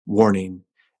Warning.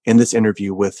 In this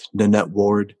interview with Nanette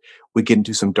Ward, we get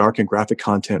into some dark and graphic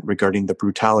content regarding the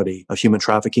brutality of human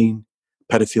trafficking,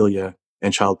 pedophilia,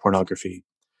 and child pornography.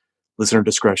 Listener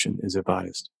discretion is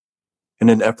advised. In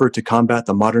an effort to combat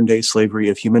the modern-day slavery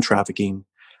of human trafficking,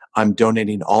 I'm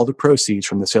donating all the proceeds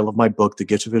from the sale of my book, The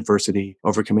Gift of Adversity,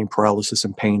 Overcoming Paralysis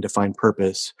and Pain to Find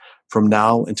Purpose, from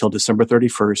now until December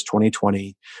 31st,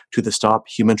 2020, to the Stop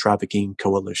Human Trafficking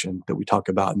Coalition that we talk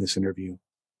about in this interview.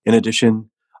 In addition,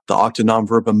 the Octa Non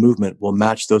Verba movement will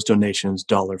match those donations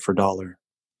dollar for dollar.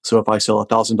 So if I sell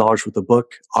 $1,000 worth of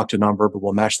book, Octa Non Verba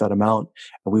will match that amount,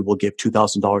 and we will give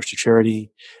 $2,000 to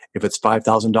charity. If it's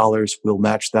 $5,000, we'll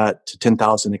match that to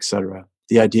 $10,000, etc.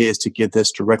 The idea is to give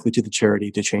this directly to the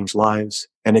charity to change lives.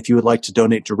 And if you would like to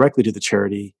donate directly to the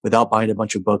charity without buying a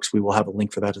bunch of books, we will have a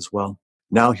link for that as well.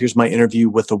 Now here's my interview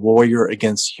with the warrior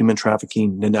against human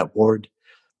trafficking, Nanette Ward.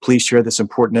 Please share this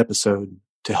important episode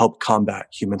to help combat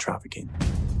human trafficking.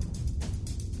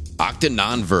 Octa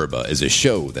Non Verba is a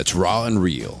show that's raw and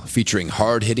real, featuring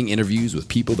hard-hitting interviews with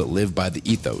people that live by the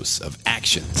ethos of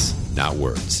actions, not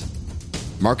words.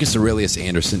 Marcus Aurelius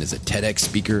Anderson is a TEDx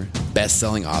speaker,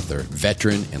 best-selling author,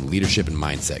 veteran, and leadership and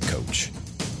mindset coach.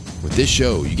 With this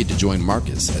show, you get to join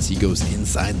Marcus as he goes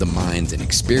inside the minds and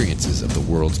experiences of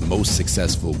the world's most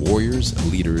successful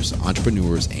warriors, leaders,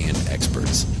 entrepreneurs, and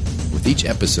experts. With each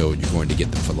episode, you're going to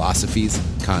get the philosophies,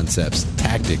 concepts,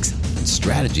 tactics, and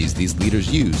strategies these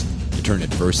leaders use to turn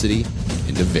adversity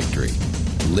into victory.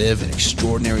 Live an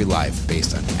extraordinary life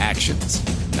based on actions,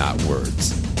 not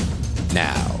words.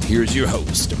 Now, here's your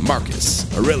host,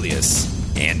 Marcus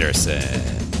Aurelius Anderson.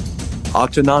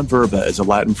 Octa Non Verba is a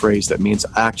Latin phrase that means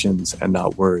actions and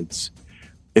not words.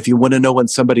 If you want to know when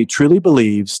somebody truly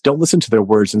believes, don't listen to their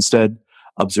words. Instead,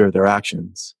 observe their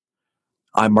actions.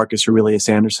 I'm Marcus Aurelius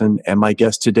Anderson, and my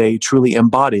guest today truly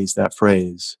embodies that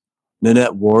phrase.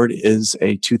 Nanette Ward is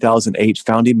a 2008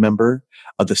 founding member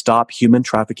of the Stop Human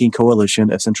Trafficking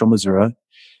Coalition of Central Missouri.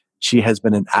 She has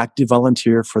been an active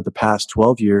volunteer for the past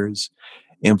 12 years,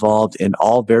 involved in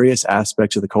all various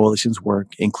aspects of the coalition's work,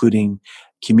 including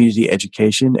community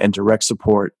education and direct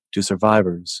support to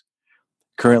survivors.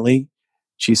 Currently,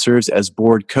 she serves as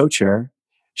board co-chair.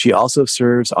 She also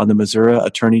serves on the Missouri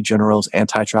Attorney General's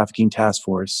Anti-Trafficking Task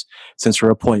Force since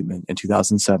her appointment in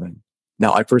 2007.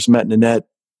 Now, I first met Nanette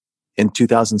in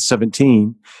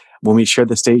 2017 when we shared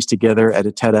the stage together at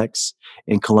a TEDx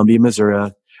in Columbia,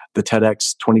 Missouri, the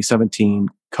TEDx 2017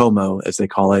 COMO, as they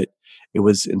call it. It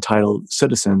was entitled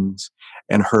Citizens,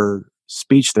 and her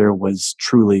speech there was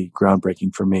truly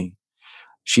groundbreaking for me.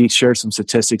 She shared some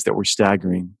statistics that were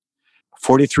staggering.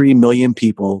 43 million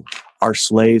people are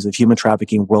slaves of human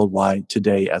trafficking worldwide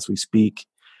today as we speak.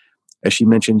 As she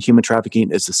mentioned, human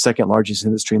trafficking is the second largest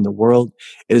industry in the world.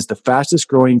 It is the fastest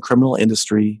growing criminal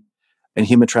industry, and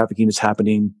human trafficking is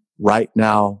happening right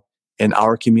now in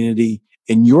our community,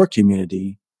 in your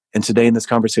community. And today in this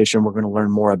conversation, we're going to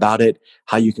learn more about it,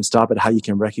 how you can stop it, how you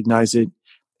can recognize it,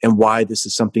 and why this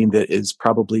is something that is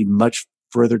probably much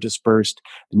further dispersed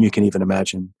than you can even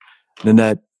imagine.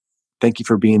 Nanette, thank you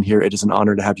for being here. It is an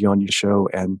honor to have you on your show,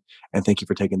 and thank you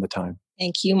for taking the time.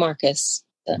 Thank you, Marcus.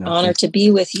 An honor to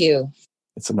be with you.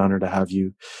 It's an honor to have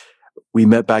you. We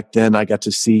met back then. I got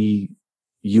to see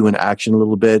you in action a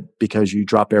little bit because you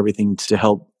drop everything to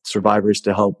help survivors,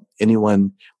 to help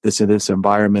anyone that's in this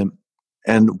environment.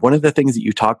 And one of the things that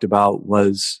you talked about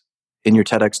was in your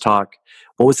TEDx talk.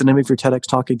 What was the name of your TEDx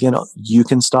talk again? You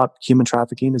Can Stop Human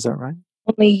Trafficking. Is that right?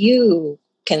 Only you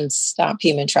can stop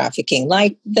human trafficking,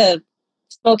 like the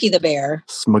Smokey the Bear.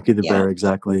 Smokey the Bear,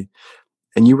 exactly.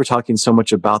 And you were talking so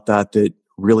much about that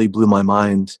really blew my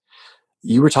mind.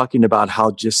 You were talking about how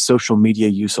just social media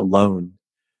use alone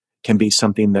can be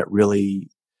something that really,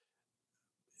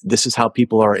 this is how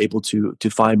people are able to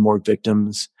find more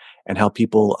victims, and how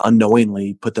people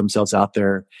unknowingly put themselves out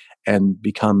there and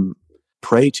become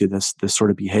prey to this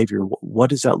sort of behavior. What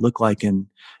does that look like, and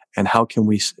how can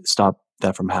we stop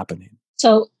that from happening?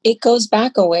 So it goes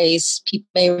back a ways. People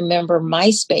may remember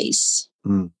MySpace,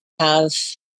 have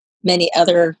many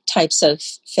other types of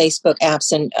Facebook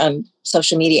apps and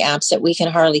social media apps that we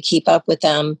can hardly keep up with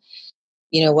them.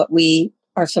 You know, what we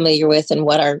are familiar with and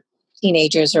what our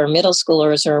teenagers or middle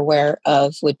schoolers are aware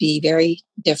of would be very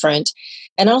different,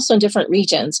 and also in different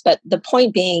regions. But the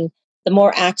point being, the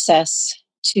more access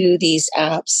to these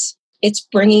apps, it's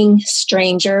bringing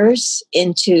strangers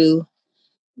into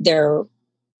their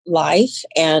life.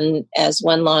 And as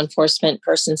one law enforcement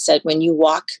person said, when you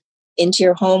walk into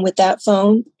your home with that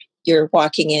phone, you're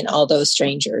walking in all those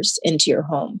strangers into your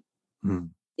home.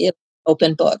 It's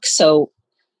open book. So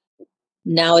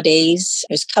nowadays,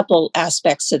 there's a couple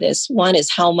aspects to this. One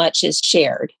is how much is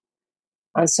shared.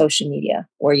 on social media,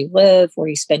 where you live, where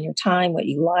you spend your time, what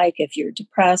you like, if you're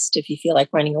depressed, if you feel like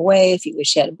running away, if you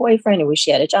wish you had a boyfriend or wish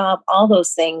you had a job, all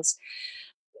those things.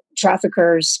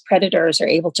 Traffickers, predators are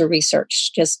able to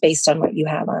research just based on what you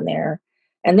have on there.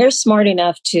 And they're smart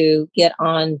enough to get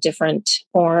on different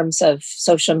forms of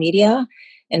social media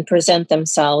and present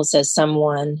themselves as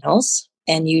someone else.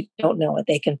 And you don't know it.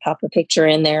 They can pop a picture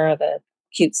in there of a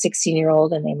cute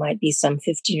 16-year-old and they might be some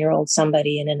 15-year-old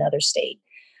somebody in another state.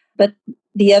 But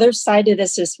the other side of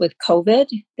this is with COVID,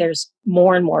 there's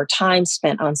more and more time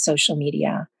spent on social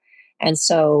media. And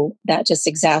so that just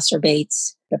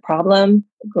exacerbates the problem,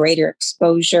 greater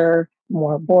exposure,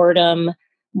 more boredom,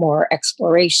 more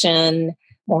exploration,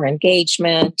 more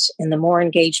engagement. And the more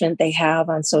engagement they have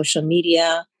on social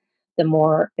media, the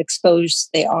more exposed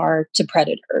they are to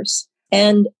predators.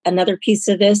 And another piece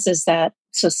of this is that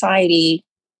society,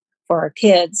 for our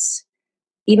kids,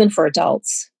 even for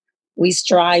adults, we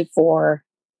strive for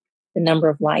the number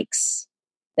of likes,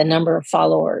 the number of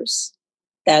followers.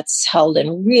 That's held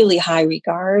in really high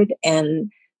regard.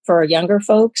 And for our younger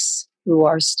folks who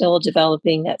are still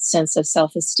developing that sense of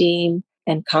self-esteem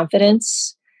and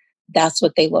confidence, that's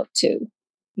what they look to.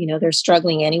 You know, they're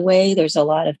struggling anyway. There's a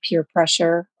lot of peer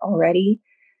pressure already.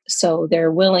 So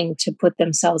they're willing to put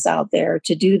themselves out there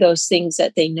to do those things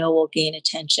that they know will gain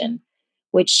attention,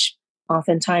 which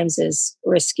oftentimes is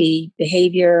risky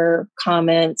behavior,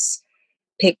 comments,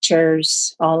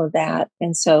 pictures, all of that.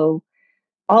 And so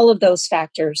all of those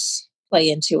factors play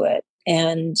into it.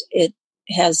 And it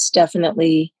has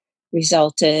definitely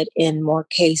resulted in more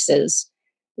cases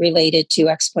related to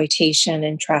exploitation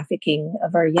and trafficking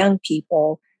of our young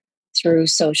people through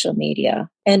social media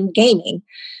and gaming,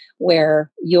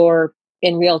 where you're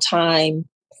in real time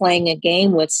playing a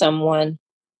game with someone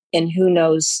in who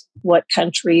knows what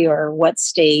country or what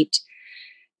state,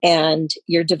 and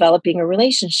you're developing a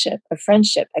relationship, a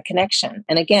friendship, a connection.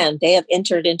 And again, they have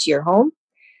entered into your home.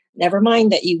 Never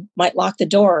mind that you might lock the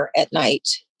door at night.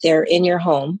 They're in your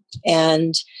home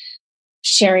and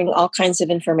sharing all kinds of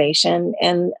information.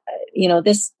 And, you know,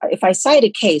 this, if I cite a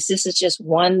case, this is just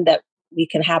one that we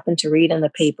can happen to read in the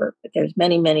paper, but there's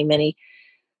many, many, many,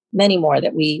 many more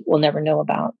that we will never know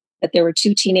about. But there were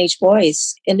two teenage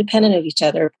boys, independent of each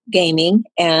other, gaming,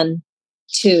 and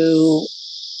to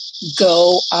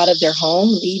go out of their home,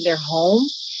 leave their home,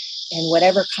 and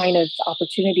whatever kind of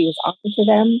opportunity was offered to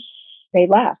them, they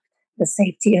left the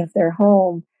safety of their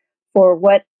home for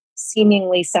what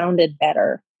seemingly sounded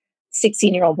better.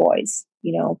 16-year-old boys,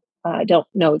 you know, I don't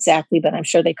know exactly, but I'm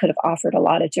sure they could have offered a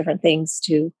lot of different things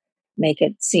to make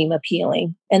it seem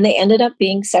appealing. And they ended up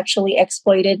being sexually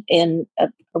exploited in a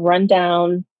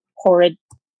rundown, horrid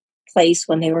place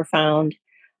when they were found,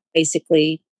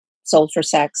 basically sold for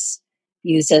sex,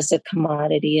 used as a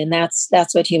commodity. And that's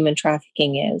what human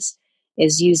trafficking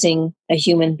is using a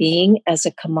human being as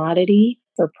a commodity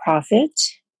for profit,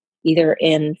 either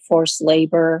in forced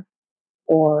labor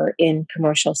or in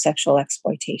commercial sexual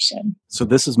exploitation. So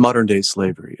this is modern day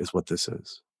slavery is what this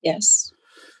is. Yes.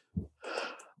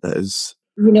 That is...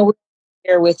 You know, we're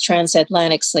here with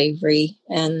transatlantic slavery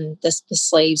and the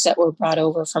slaves that were brought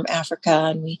over from Africa,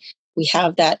 and we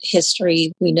have that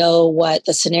history. We know what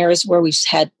the scenarios were. We've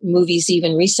had movies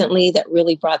even recently that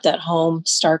really brought that home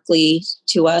starkly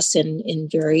to us in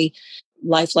very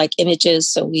lifelike images.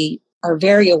 So we are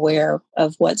very aware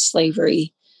of what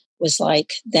slavery was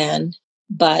like then.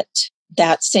 But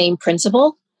that same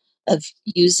principle of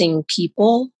using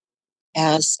people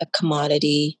as a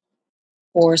commodity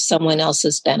for someone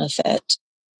else's benefit,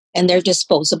 and they're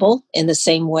disposable in the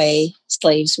same way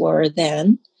slaves were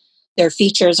then. Their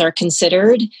features are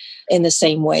considered in the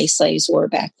same way slaves were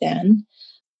back then.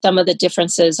 Some of the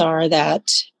differences are that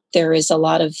there is a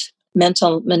lot of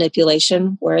mental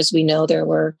manipulation, whereas we know there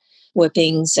were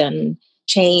whippings and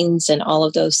chains and all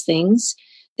of those things.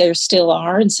 There still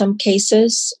are, in some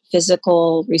cases,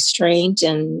 physical restraint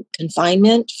and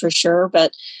confinement for sure,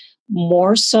 but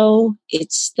more so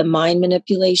it's the mind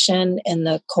manipulation and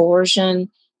the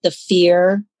coercion, the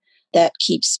fear that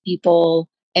keeps people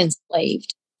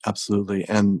enslaved. Absolutely.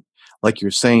 And like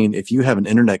you're saying, if you have an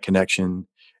internet connection,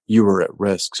 you are at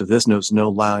risk. So this knows no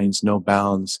lines, no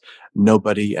bounds,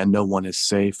 nobody and no one is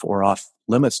safe or off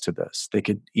limits to this. They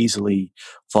could easily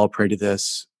fall prey to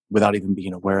this without even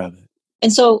being aware of it.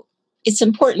 And so it's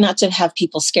important not to have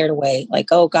people scared away. Like,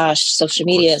 oh gosh, social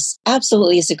media is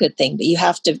a good thing, but you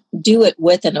have to do it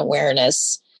with an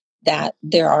awareness that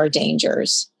there are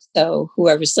dangers. So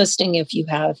whoever's listening, if you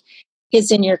have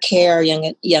kids in your care,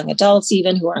 young adults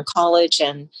even who are in college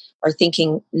and are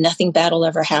thinking nothing bad will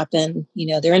ever happen, you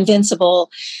know, they're invincible.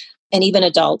 and even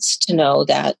adults to know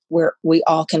that we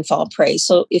all can fall prey.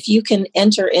 So if you can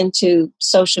enter into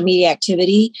social media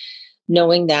activity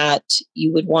knowing that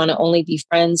you would want to only be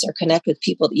friends or connect with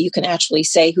people that you can actually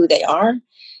say who they are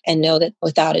and know that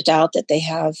without a doubt that they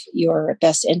have your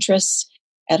best interests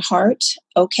at heart,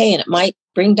 okay. And it might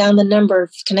bring down the number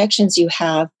of connections you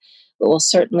have, but will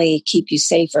certainly keep you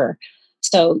safer.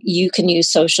 So you can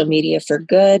use social media for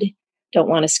good. Don't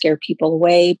want to scare people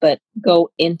away, but go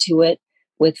into it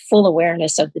with full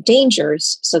awareness of the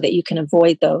dangers so that you can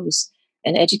avoid those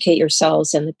and educate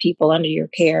yourselves and the people under your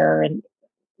care and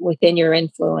within your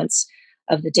influence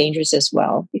of the dangers as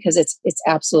well, because it's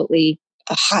absolutely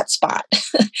a hot spot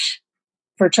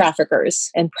for traffickers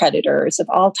and predators of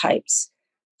all types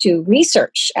to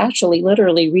research, actually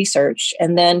literally research,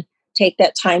 and then take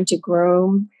that time to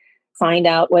groom, find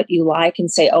out what you like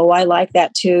and say, oh, I like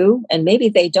that too. And maybe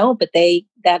they don't, but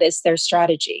that is their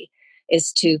strategy,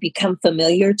 is to become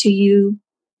familiar to you,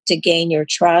 to gain your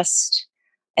trust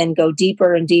and go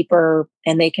deeper and deeper.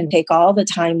 And they can take all the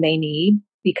time they need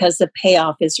because the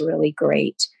payoff is really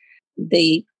great.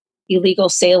 The illegal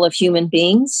sale of human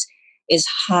beings is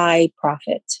high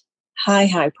profit,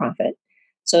 high profit.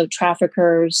 So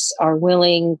traffickers are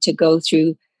willing to go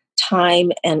through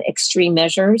time and extreme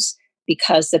measures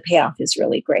because the payoff is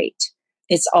really great.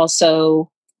 It's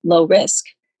also low risk.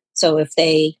 So if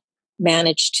they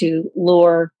manage to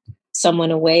lure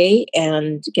someone away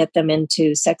and get them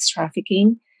into sex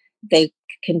trafficking, they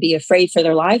can be afraid for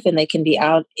their life and they can be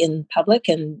out in public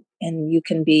and you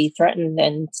can be threatened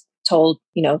and told,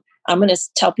 I'm going to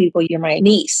tell people you're my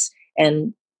niece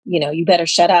and, you better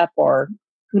shut up or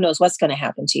who knows what's going to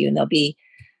happen to you. And they'll be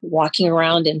walking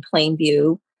around in plain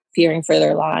view, fearing for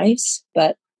their lives,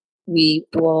 but we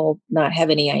will not have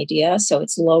any idea. So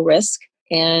it's low risk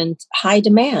and high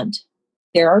demand.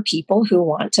 There are people who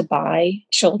want to buy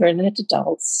children and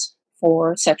adults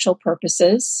for sexual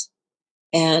purposes.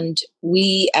 And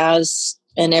we, as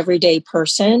an everyday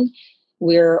person,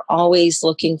 we're always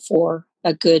looking for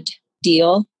a good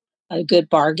deal, a good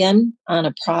bargain on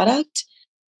a product.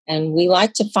 And we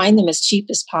like to find them as cheap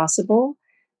as possible.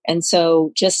 And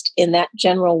so just in that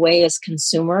general way as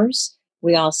consumers,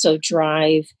 we also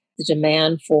drive the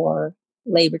demand for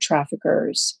labor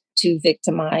traffickers to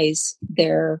victimize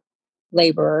their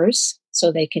laborers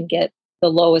so they can get the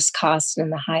lowest cost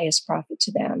and the highest profit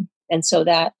to them. And so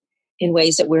that, in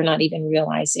ways that we're not even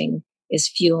realizing, is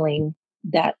fueling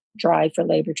that drive for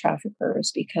labor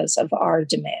traffickers because of our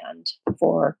demand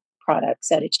for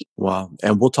products at a cheap. Wow.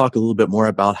 And we'll talk a little bit more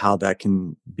about how that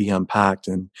can be unpacked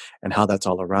and how that's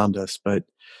all around us. But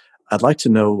I'd like to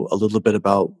know a little bit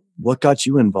about what got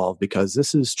you involved, because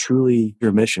this is truly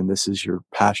your mission. This is your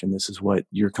passion. This is what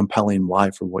your compelling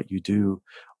why for what you do.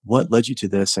 What led you to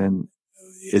this? And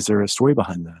is there a story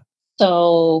behind that?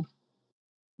 So,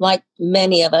 like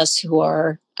many of us who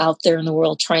are out there in the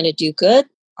world trying to do good,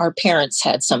 our parents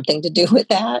had something to do with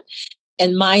that.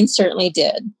 And mine certainly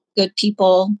did. Good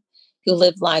people who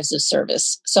live lives of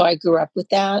service. So I grew up with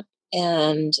that.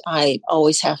 And I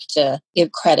always have to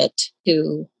give credit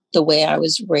to the way I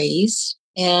was raised.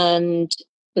 And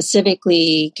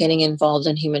specifically getting involved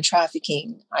in human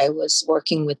trafficking, I was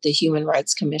working with the Human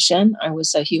Rights Commission. I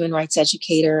was a human rights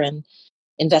educator and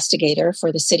investigator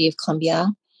for the city of Columbia.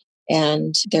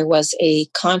 And there was a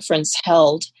conference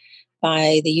held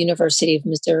by the University of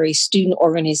Missouri student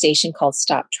organization called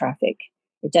Stop Traffic.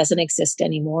 It doesn't exist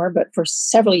anymore, but for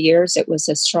several years, it was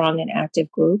a strong and active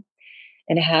group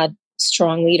and it had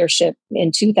strong leadership.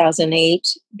 In 2008,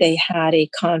 they had a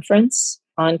conference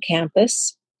on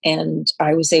campus and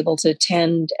I was able to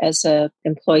attend as an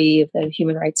employee of the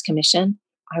Human Rights Commission.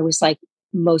 I was like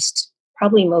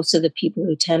probably most of the people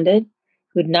who attended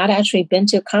who had not actually been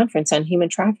to a conference on human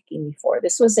trafficking before.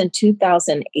 This was in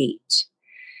 2008.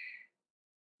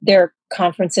 There are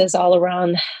conferences all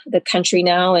around the country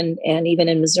now and even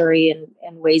in Missouri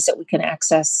and ways that we can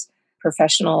access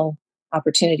professional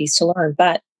opportunities to learn,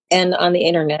 and on the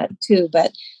internet too.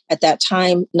 But at that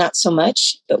time, not so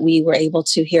much, but we were able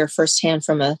to hear firsthand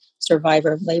from a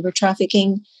survivor of labor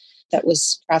trafficking that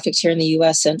was trafficked here in the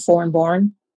U.S. and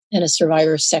foreign-born, and a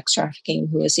survivor of sex trafficking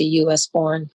who was a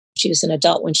U.S.-born. She was an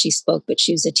adult when she spoke, but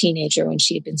she was a teenager when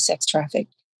she had been sex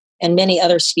trafficked, and many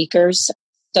other speakers.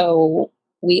 So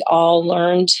we all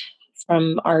learned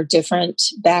from our different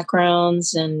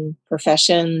backgrounds and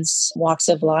professions, walks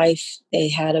of life. They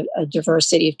had a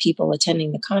diversity of people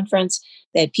attending the conference.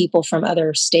 They had people from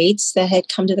other states that had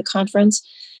come to the conference.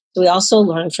 We also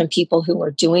learned from people who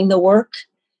were doing the work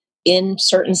in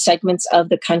certain segments of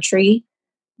the country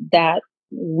that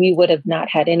we would have not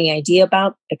had any idea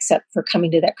about except for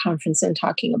coming to that conference and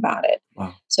talking about it.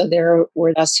 Wow. So there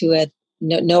were us who had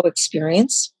no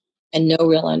experience and no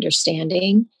real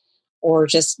understanding, or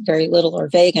just very little or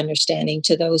vague understanding,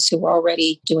 to those who were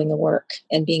already doing the work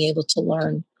and being able to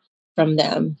learn from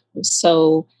them.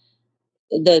 So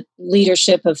the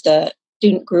leadership of the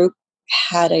student group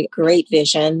had a great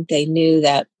vision. They knew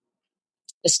that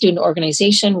the student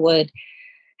organization would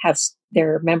have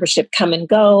their membership come and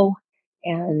go,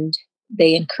 and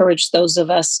they encouraged those of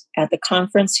us at the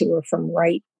conference who were from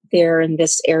right there in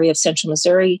this area of Central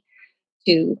Missouri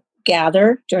to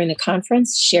gather during the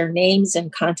conference, share names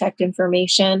and contact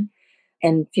information,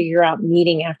 and figure out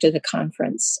meeting after the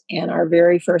conference. And our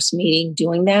very first meeting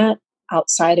doing that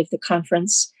outside of the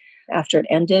conference after it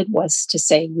ended was to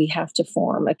say we have to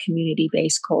form a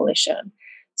community-based coalition.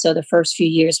 So the first few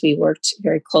years we worked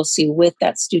very closely with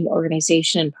that student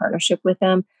organization in partnership with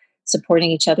them,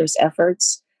 supporting each other's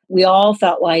efforts. We all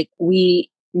felt like we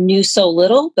knew so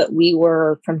little, but we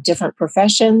were from different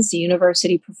professions, the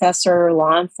university professor,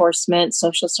 law enforcement,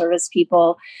 social service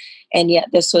people, and yet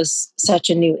this was such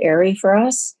a new area for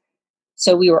us.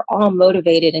 So we were all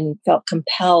motivated and felt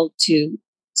compelled to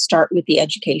start with the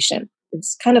education.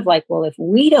 It's kind of like, well, if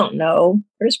we don't know,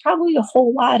 there's probably a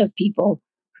whole lot of people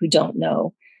who don't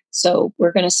know. So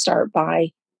we're going to start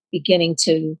by beginning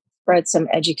to spread some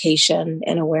education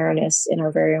and awareness in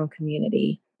our very own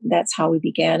community. That's how we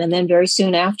began. And then very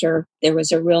soon after, there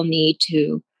was a real need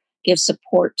to give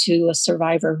support to a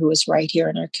survivor who was right here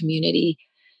in our community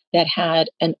that had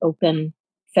an open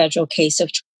federal case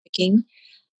of trafficking.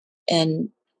 And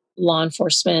law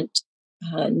enforcement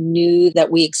knew that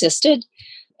we existed.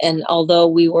 And although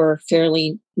we were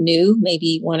fairly new,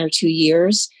 maybe 1 or 2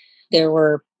 years, there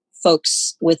were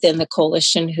folks within the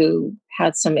coalition who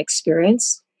had some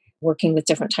experience working with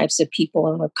different types of people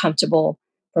and were comfortable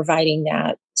providing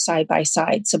that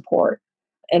side-by-side support.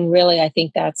 And really, I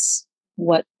think that's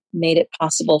what made it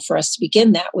possible for us to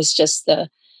begin. That was just the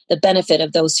benefit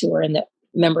of those who were in the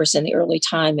members in the early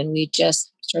time. And we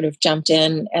just sort of jumped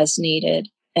in as needed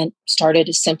and started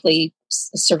as simply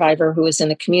a survivor who was in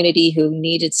the community who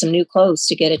needed some new clothes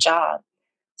to get a job.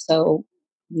 So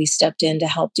we stepped in to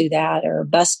help do that, or a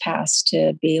bus pass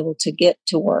to be able to get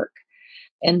to work.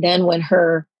 And then when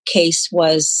her case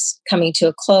was coming to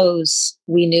a close,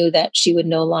 we knew that she would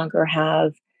no longer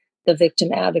have the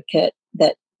victim advocate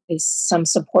that is some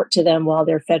support to them while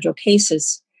their federal case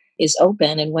is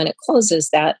open. And when it closes,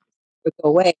 that would go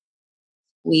away.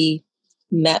 We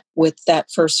met with that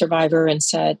first survivor and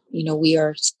said, we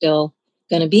are still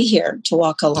going to be here to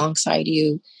walk alongside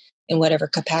you in whatever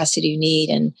capacity you need.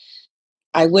 And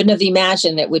I wouldn't have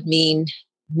imagined it would mean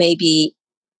maybe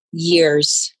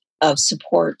years of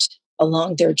support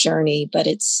along their journey, but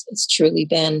it's truly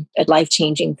been a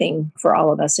life-changing thing for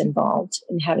all of us involved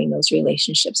in having those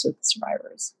relationships with the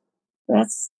survivors.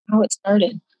 That's how it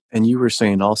started. And you were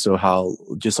saying also how,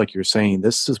 just like you're saying,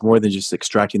 this is more than just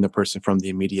extracting the person from the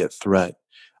immediate threat.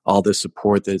 All the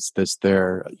support that's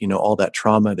there, all that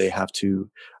trauma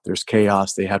there's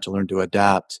chaos, they have to learn to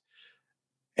adapt.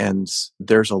 And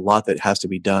there's a lot that has to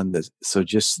be done. So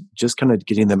just kind of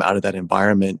getting them out of that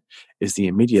environment is the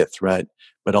immediate threat.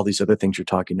 But all these other things you're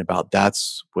talking about,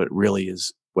 that's what really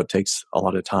is what takes a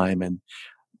lot of time. And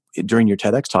during your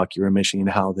TEDx talk, you were mentioning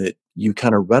how that you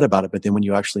kind of read about it, but then when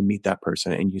you actually meet that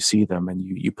person and you see them and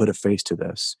you put a face to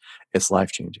this, it's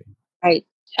life-changing. Right.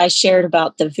 I shared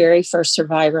about the very first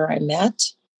survivor I met.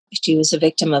 She was a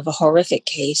victim of a horrific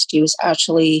case. She was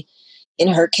actually, in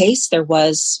her case, there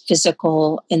was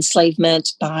physical enslavement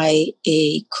by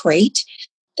a crate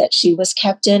that she was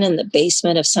kept in the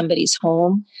basement of somebody's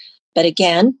home. But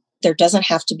again, there doesn't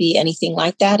have to be anything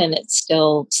like that, and it's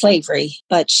still slavery.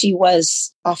 But she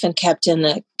was often kept in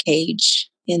a cage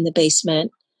in the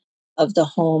basement of the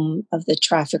home of the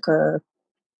trafficker,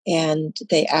 and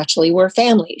they actually were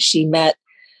family. She met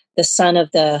the son of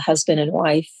the husband and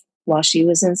wife while she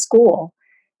was in school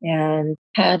and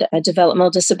had a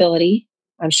developmental disability.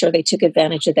 I'm sure they took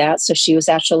advantage of that. So she was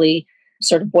actually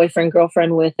sort of boyfriend,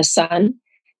 girlfriend with a son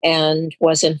and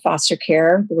was in foster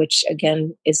care, which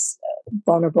again is a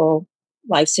vulnerable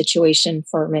life situation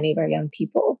for many of our young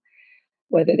people,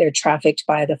 whether they're trafficked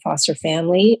by the foster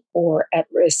family or at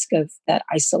risk of that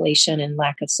isolation and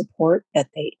lack of support, that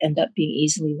they end up being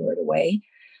easily lured away.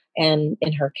 And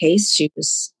in her case, she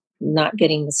was not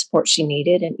getting the support she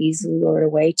needed and easily lured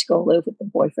away to go live with the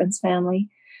boyfriend's family.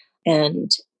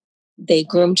 And they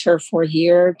groomed her for a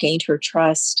year, gained her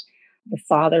trust. The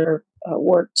father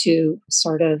worked to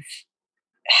sort of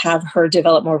have her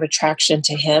develop more of attraction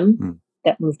to him.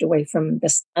 That moved away from the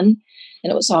son. And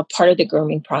it was all part of the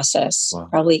grooming process,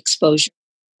 Probably exposure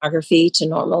pornography to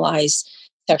normalize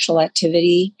sexual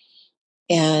activity.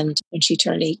 And when she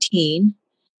turned 18,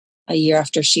 a year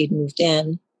after she'd moved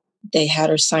in, they had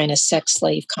her sign a sex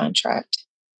slave contract,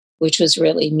 which was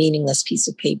really a meaningless piece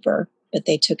of paper. But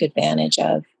they took advantage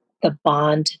of the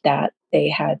bond that they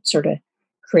had sort of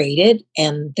created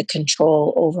and the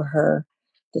control over her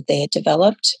that they had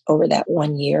developed over that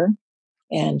 1 year,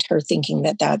 and her thinking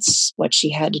that that's what she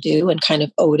had to do and kind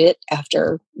of owed it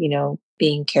after,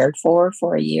 being cared for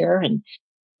a year. And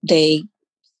they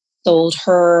sold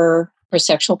her for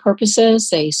sexual purposes.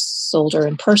 They sold her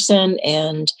in person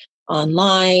and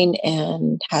online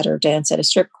and had her dance at a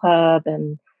strip club.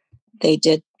 And they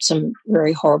did some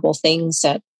very horrible things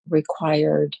that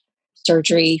required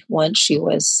surgery once she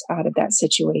was out of that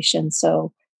situation.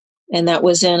 So, and that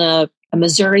was in a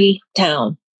Missouri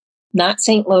town, not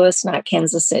St. Louis, not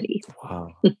Kansas City.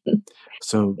 Wow.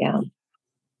 So, yeah.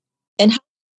 And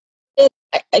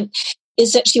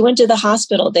is that she went to the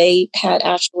hospital. They had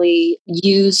actually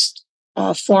used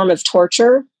a form of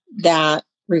torture that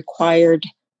required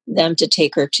them to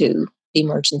take her to the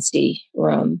emergency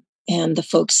room. And the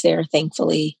folks there,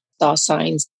 thankfully, saw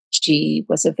signs she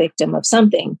was a victim of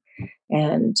something.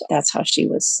 And that's how she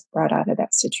was brought out of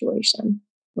that situation,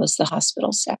 was the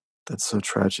hospital staff. That's so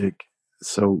tragic.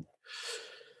 So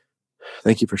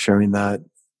thank you for sharing that.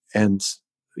 And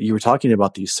you were talking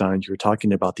about these signs, you were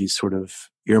talking about these sort of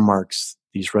earmarks,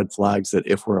 these red flags that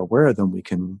if we're aware of them, we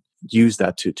can use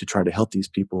that to try to help these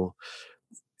people.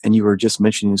 And you were just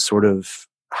mentioning sort of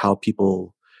how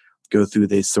people go through,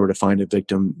 they sort of find a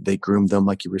victim, they groom them,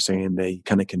 like you were saying, they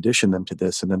kind of condition them to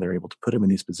this, and then they're able to put them in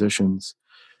these positions.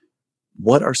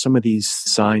 What are some of these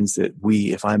signs that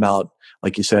if I'm out,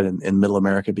 like you said, in middle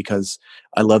America, because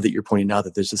I love that you're pointing out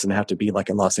that this doesn't have to be like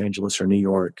in Los Angeles or New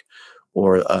York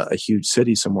or a huge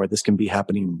city somewhere. This can be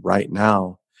happening right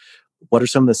now. What are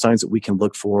some of the signs that we can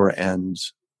look for, and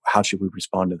how should we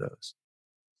respond to those?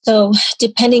 So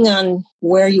depending on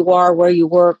where you are, where you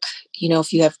work,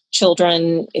 if you have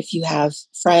children, if you have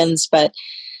friends, but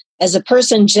as a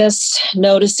person just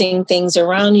noticing things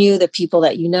around you, the people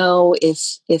that you know,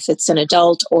 if it's an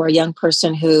adult or a young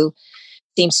person who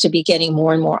seems to be getting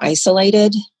more and more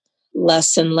isolated,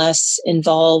 less and less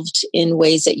involved in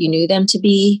ways that you knew them to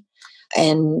be,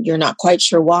 and you're not quite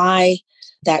sure why,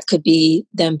 that could be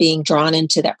them being drawn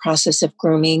into that process of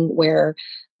grooming where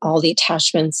all the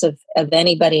attachments of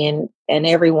anybody and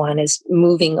everyone is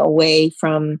moving away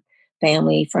from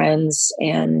family, friends,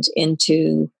 and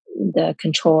into the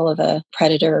control of a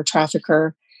predator or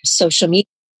trafficker. Social media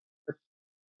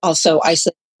also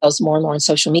isolates themselves more and more on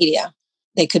social media.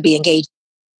 They could be engaged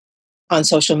on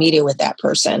social media with that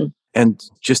person. And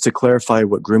just to clarify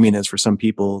what grooming is for some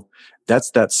people,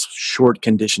 that's that short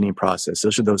conditioning process.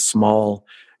 Those are those small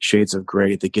shades of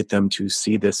gray that get them to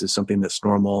see this as something that's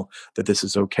normal, that this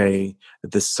is okay,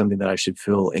 that this is something that I should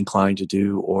feel inclined to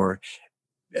do, or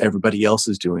everybody else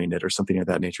is doing it, or something of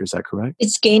that nature. Is that correct?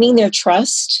 It's gaining their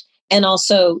trust and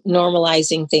also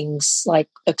normalizing things like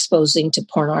exposing to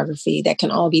pornography. That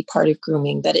can all be part of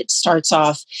grooming, but it starts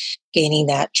off gaining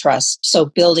that trust. So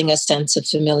building a sense of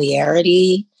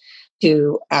familiarity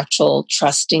to actual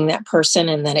trusting that person,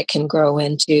 and then it can grow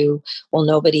into, well,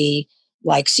 nobody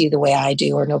likes you the way I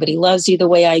do, or nobody loves you the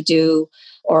way I do,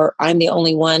 or I'm the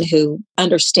only one who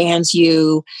understands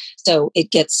you. So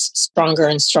it gets stronger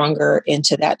and stronger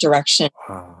into that direction.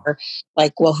 Wow. Or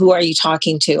like, well, who are you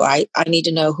talking to? I need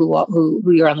to know who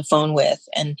you're on the phone with,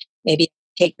 and maybe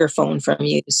take your phone from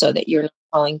you so that you're not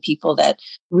calling people that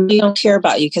really don't care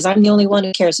about you, because I'm the only one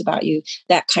who cares about you,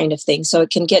 that kind of thing. So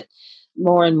it can get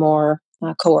more and more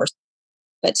coercive,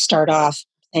 but start off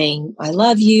saying, I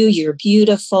love you, you're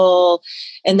beautiful.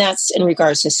 And that's in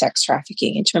regards to sex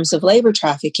trafficking. In terms of labor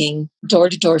trafficking,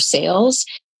 door-to-door sales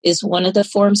is one of the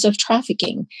forms of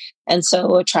trafficking. And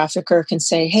so a trafficker can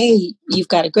say, hey, you've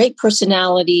got a great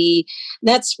personality.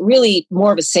 That's really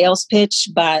more of a sales pitch,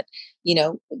 but,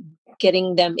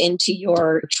 getting them into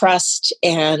your trust,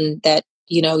 and that,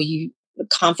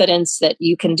 confidence that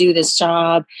you can do this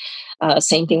job.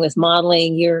 Same thing with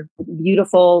modeling. You're a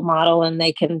beautiful model, and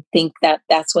they can think that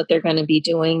that's what they're going to be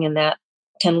doing, and that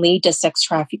can lead to sex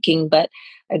trafficking. But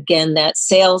again, that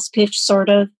sales pitch sort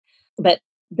of, but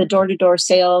the door-to-door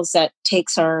sales that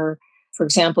takes our, for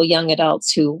example, young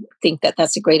adults who think that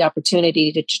that's a great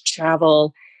opportunity to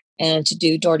travel and to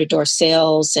do door-to-door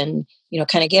sales and,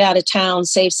 kind of get out of town,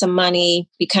 save some money,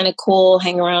 be kind of cool,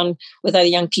 hang around with other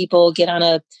young people, get on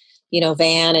a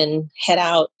van and head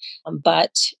out.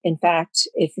 But in fact,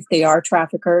 if they are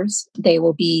traffickers, they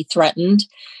will be threatened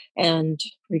and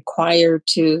required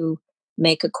to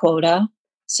make a quota.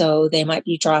 So they might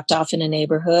be dropped off in a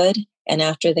neighborhood, and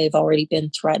after they've already been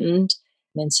threatened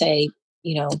and say,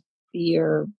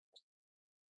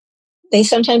 they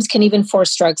sometimes can even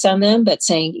force drugs on them, but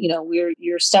saying,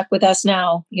 you're stuck with us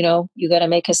now, you got to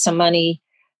make us some money,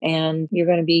 and you're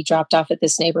going to be dropped off at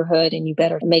this neighborhood, and you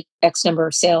better make X number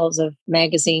of sales of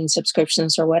magazine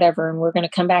subscriptions or whatever. And we're going to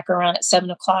come back around at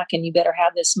 7:00, and you better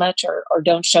have this much or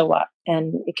don't show up.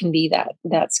 And it can be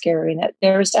that scary. And that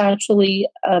there's actually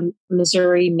a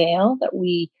Missouri male that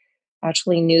we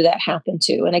actually knew that happened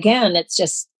to. And again, it's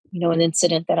just, an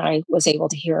incident that I was able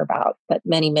to hear about, but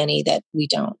many, many that we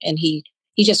don't. And he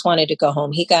just wanted to go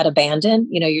home. He got abandoned.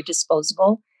 You're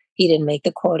disposable. He didn't make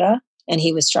the quota, and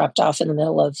he was dropped off in the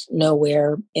middle of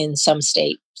nowhere in some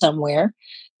state somewhere.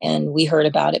 And we heard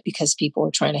about it because people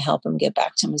were trying to help him get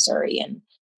back to Missouri. And,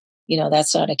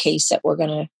 that's not a case that we're going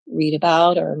to read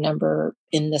about or number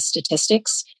in the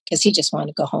statistics, because he just wanted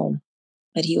to go home.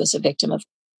 But he was a victim of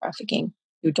trafficking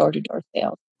through door-to-door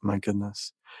sales. My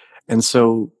goodness. And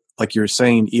so, like you're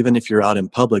saying, even if you're out in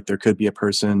public, there could be a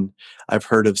person. I've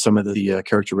heard of some of the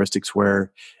characteristics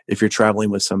where if you're traveling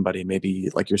with somebody, maybe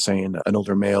like you're saying, an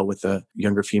older male with a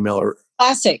younger female, or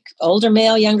classic older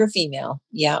male, younger female.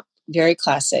 Yeah, very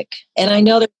classic. And I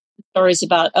know there are stories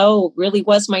about, really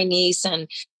was my niece, and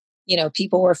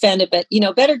people were offended. But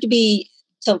better to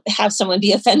have someone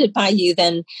be offended by you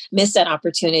than miss that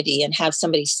opportunity and have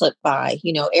somebody slip by.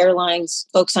 Airlines,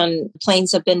 folks on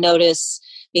planes have been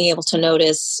being able to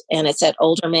notice, and it's that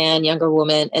older man, younger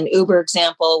woman. An Uber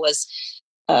example was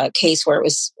a case where it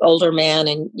was older man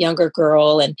and younger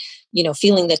girl, and,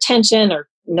 feeling the tension or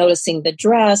noticing the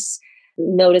dress,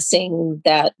 noticing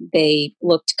that they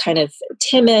looked kind of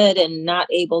timid and not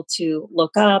able to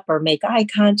look up or make eye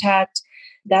contact.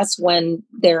 That's when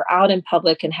they're out in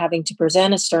public and having to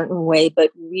present a certain way,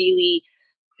 but really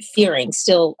fearing,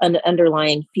 still an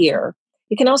underlying fear.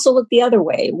 You can also look the other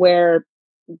way, where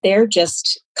they're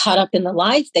just caught up in the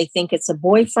life. They think it's a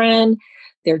boyfriend.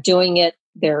 They're doing it.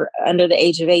 They're under the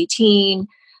age of 18,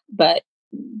 but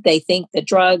they think the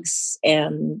drugs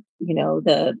and,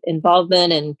 the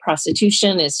involvement in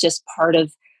prostitution is just part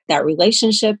of that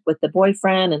relationship with the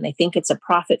boyfriend. And they think it's a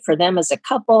profit for them as a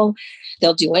couple.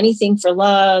 They'll do anything for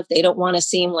love. They don't want to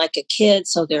seem like a kid.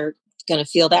 So they're going to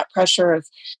feel that pressure of,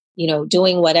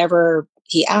 doing whatever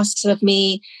he asks of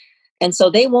me. And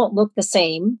so they won't look the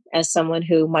same as someone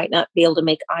who might not be able to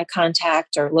make eye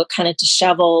contact or look kind of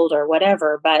disheveled or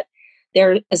whatever, but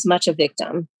they're as much a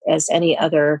victim as any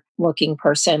other looking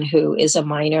person who is a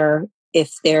minor.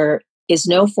 If there is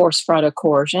no force, fraud, or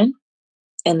coercion,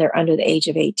 and they're under the age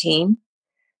of 18,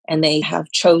 and they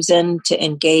have chosen to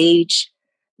engage,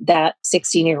 that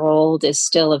 16-year-old is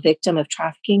still a victim of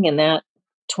trafficking, and that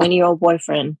 20-year-old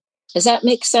boyfriend. Does that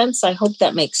make sense? I hope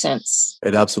that makes sense.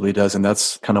 It absolutely does. And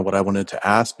that's kind of what I wanted to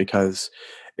ask, because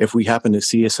if we happen to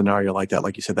see a scenario like that,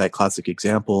 like you said, that classic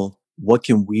example, what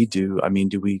can we do? I mean,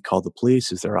 do we call the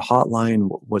police? Is there a hotline?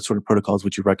 What sort of protocols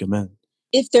would you recommend?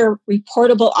 If there are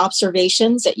reportable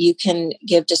observations that you can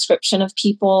give description of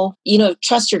people,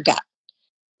 trust your gut.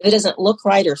 If it doesn't look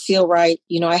right or feel right,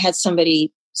 I had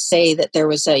somebody say that there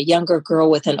was a younger girl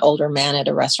with an older man at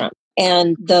a restaurant,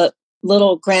 and the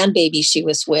little grandbaby she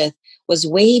was with was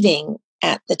waving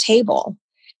at the table.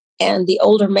 And the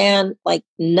older man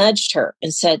nudged her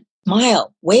and said,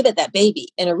 "Smile, wave at that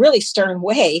baby," in a really stern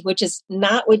way, which is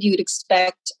not what you would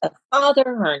expect a father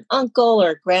or an uncle or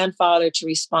a grandfather to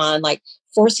respond,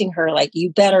 forcing her, you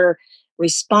better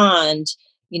respond,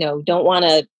 don't want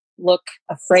to look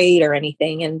afraid or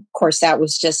anything. And of course, that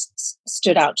was just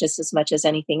stood out just as much as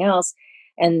anything else.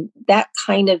 And that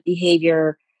kind of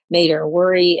behavior made her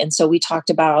worry. And so we talked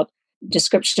about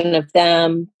description of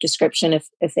them, description if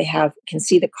they can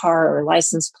see the car or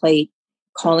license plate,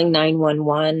 calling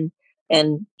 911,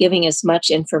 and giving as much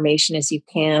information as you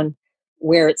can,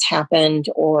 where it's happened,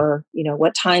 or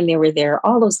what time they were there,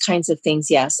 all those kinds of things.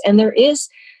 Yes. And there is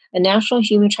a National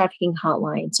Human Trafficking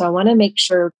Hotline. So I want to make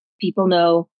sure people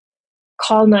know,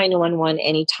 call 911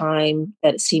 anytime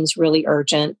that it seems really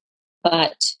urgent.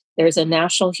 But there's a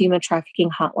National Human Trafficking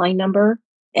Hotline number,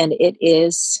 and it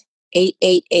is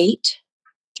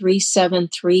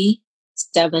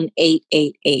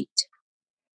 888-373-7888.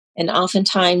 And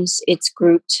oftentimes it's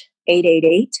grouped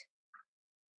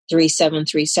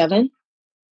 888-3737,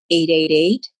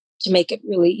 888, to make it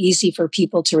really easy for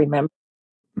people to remember.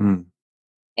 Mm.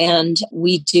 And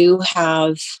we do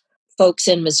have folks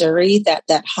in Missouri that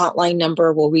hotline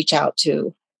number will reach out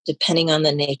to, depending on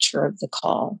the nature of the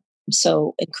call.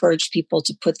 So encourage people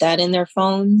to put that in their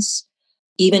phones.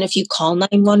 Even if you call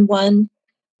 911,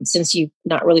 since you're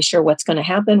not really sure what's going to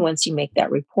happen once you make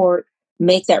that report,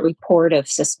 make that report of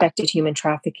suspected human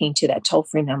trafficking to that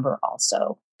toll-free number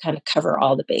also, kind of cover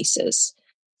all the bases.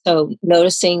 So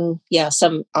noticing,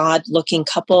 some odd looking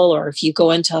couple, or if you go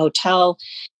into a hotel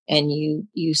and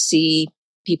you see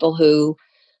people who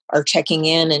are checking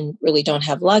in and really don't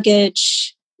have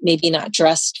luggage, maybe not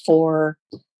dressed for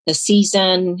the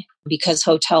season, because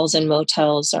hotels and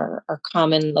motels are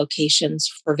common locations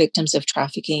for victims of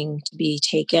trafficking to be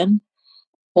taken.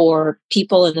 For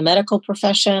people in the medical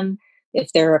profession,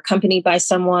 if they're accompanied by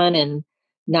someone and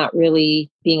not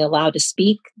really being allowed to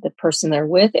speak, the person they're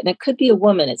with, and it could be a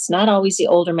woman. It's not always the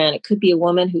older man. It could be a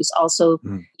woman who's also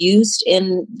used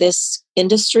in this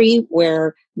industry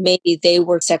where maybe they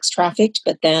were sex trafficked,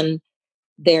 but then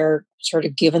they're sort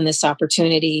of given this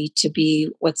opportunity to be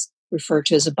what's referred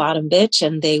to as a bottom bitch,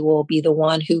 and they will be the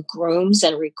one who grooms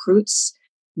and recruits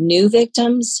new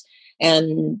victims,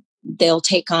 and they'll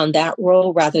take on that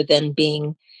role rather than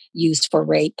being used for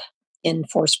rape in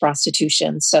forced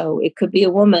prostitution. So it could be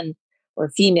a woman or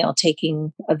a female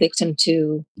taking a victim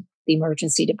to the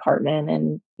emergency department,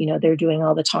 and they're doing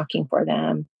all the talking for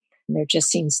them, and there just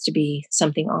seems to be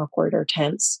something awkward or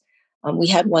tense. We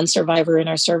had one survivor in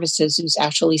our services who's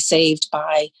actually saved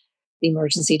by the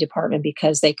emergency department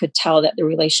because they could tell that the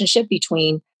relationship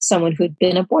between someone who'd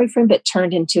been a boyfriend but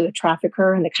turned into a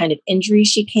trafficker and the kind of injury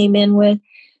she came in with,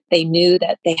 they knew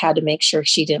that they had to make sure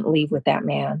she didn't leave with that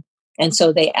man. And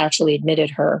so they actually admitted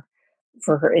her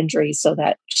for her injuries so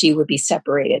that she would be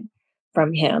separated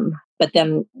from him. But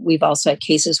then we've also had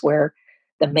cases where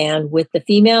the man with the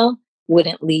female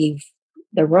wouldn't leave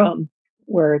the room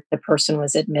where the person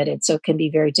was admitted. So it can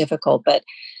be very difficult. But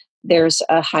there's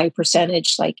a high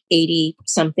percentage, like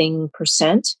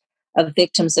 80-something% of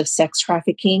victims of sex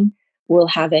trafficking will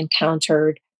have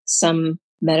encountered some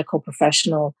medical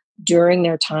professional during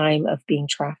their time of being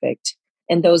trafficked.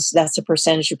 And that's a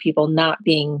percentage of people not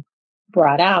being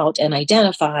brought out and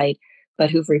identified,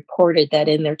 but who've reported that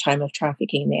in their time of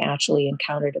trafficking, they actually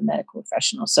encountered a medical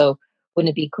professional. So wouldn't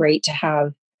it be great to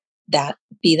have that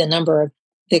be the number of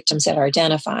victims that are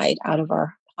identified out of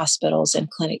our hospitals and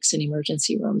clinics and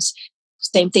emergency rooms?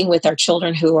 Same thing with our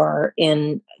children who are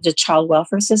in the child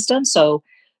welfare system. So,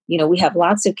 we have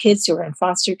lots of kids who are in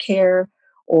foster care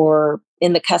or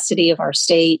in the custody of our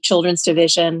state children's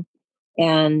division.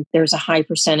 And there's a high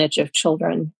percentage of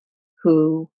children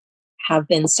who have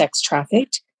been sex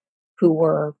trafficked who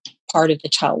were part of the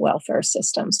child welfare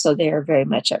system. So they are very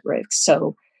much at risk.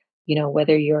 So,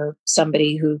 whether you're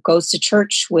somebody who goes to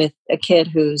church with a kid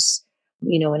who's,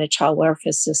 in a child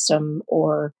welfare system,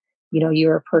 or,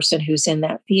 you're a person who's in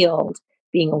that field,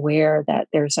 being aware that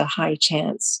there's a high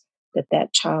chance that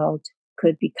that child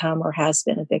could become or has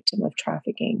been a victim of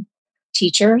trafficking.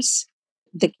 Teachers,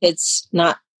 the kids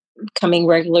not coming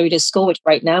regularly to school, which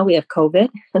right now we have COVID.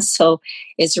 So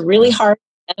it's really hard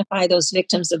to identify those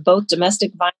victims of both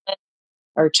domestic violence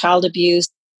or child abuse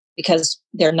because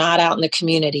they're not out in the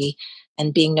community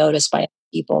and being noticed by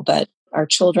people. But our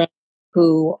children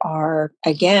who are,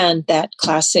 again, that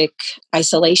classic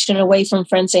isolation away from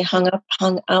friends they hung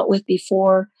out with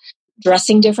before,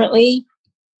 dressing differently,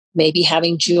 maybe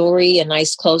having jewelry and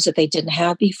nice clothes that they didn't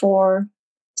have before.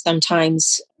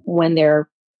 Sometimes when they're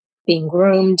being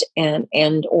groomed and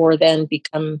or then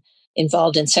become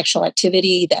involved in sexual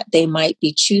activity that they might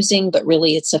be choosing, but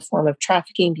really it's a form of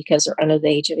trafficking because they're under the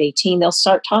age of 18, they'll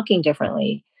start talking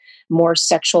differently, more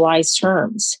sexualized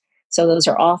terms. So those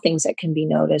are all things that can be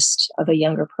noticed of a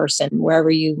younger person wherever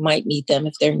you might meet them.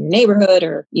 If they're in your neighborhood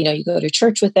or, you go to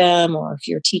church with them, or if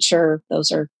you're a teacher,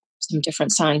 those are some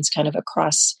different signs kind of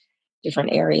across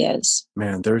different areas.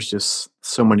 Man, there's just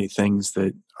so many things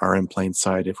that are in plain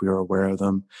sight if we are aware of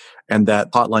them. And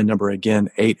that hotline number again,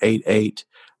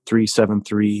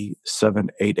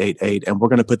 888-373-7888. And we're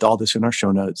going to put all this in our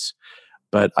show notes.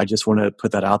 But I just want to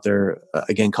put that out there.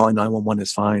 Again, calling 911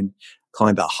 is fine.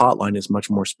 Calling that hotline is much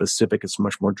more specific. It's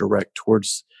much more direct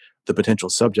towards the potential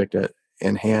subject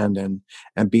in hand, and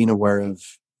being aware of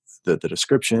the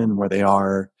description, where they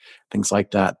are, things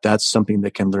like that. That's something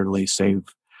that can literally save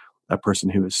a person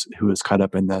who is caught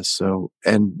up in this. So,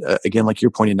 and again, like you're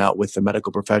pointing out with the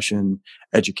medical profession,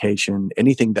 education,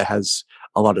 anything that has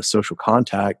a lot of social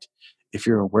contact, if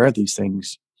you're aware of these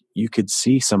things, you could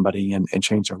see somebody and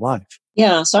change their life.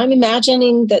 Yeah. So I'm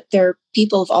imagining that there are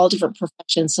people of all different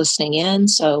professions listening in.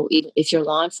 So if you're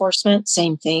law enforcement,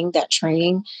 same thing, that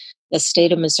training. The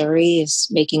state of Missouri is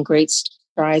making great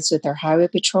strides with their highway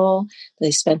patrol.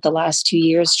 They spent the last 2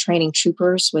 years training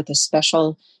troopers with a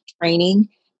special training,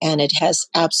 and it has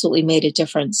absolutely made a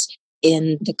difference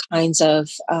in the kinds of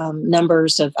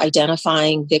numbers of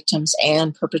identifying victims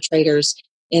and perpetrators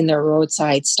in their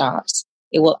roadside stops.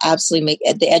 It will absolutely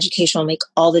the education will make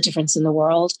all the difference in the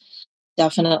world.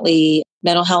 Definitely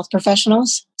mental health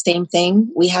professionals, same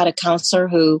thing. We had a counselor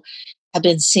who had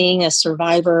been seeing a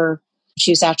survivor.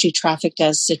 She was actually trafficked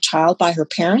as a child by her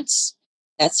parents.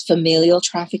 That's familial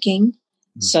trafficking.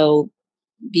 Mm-hmm. So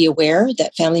be aware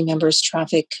that family members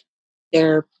traffic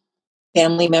their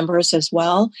family members as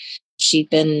well. She'd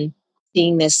been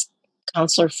seeing this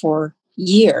counselor for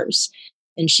years,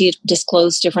 and she had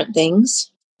disclosed different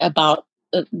things about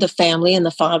the family and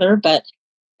the father, but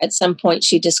at some point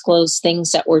she disclosed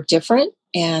things that were different,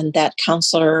 and that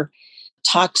counselor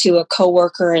talked to a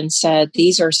coworker and said,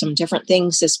 these are some different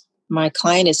things this my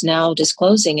client is now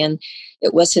disclosing. And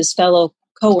it was his fellow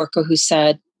coworker who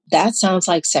said, that sounds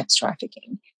like sex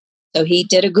trafficking. So he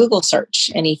did a Google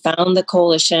search and he found the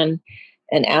coalition,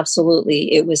 and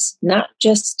absolutely it was not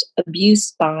just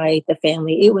abuse by the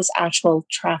family, it was actual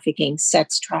trafficking,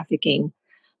 sex trafficking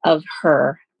of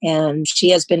her. And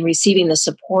she has been receiving the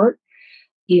support,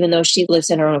 even though she lives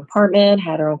in her own apartment,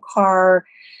 had her own car,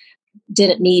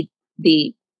 didn't need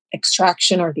the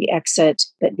extraction or the exit,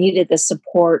 but needed the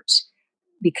support,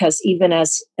 because even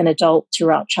as an adult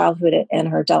throughout childhood and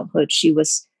her adulthood, she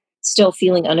was still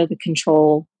feeling under the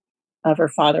control of her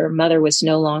father. Mother was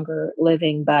no longer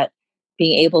living, but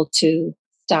being able to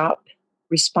stop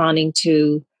responding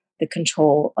to the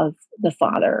control of the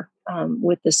father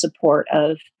with the support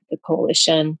of the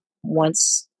coalition.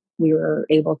 Once we were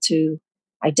able to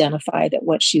identify that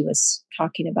what she was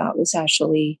talking about was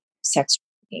actually sex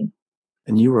trafficking.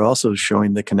 And you were also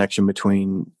showing the connection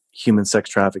between human sex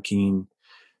trafficking,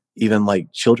 even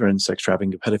like children's sex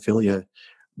trafficking, pedophilia.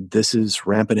 This is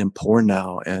rampant in porn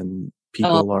now, and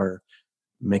people are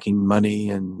making money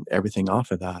and everything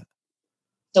off of that.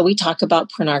 So we talk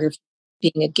about pornography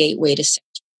being a gateway to sex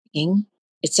trafficking.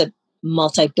 It's a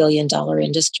multi-billion-dollar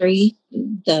industry.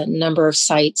 The number of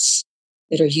sites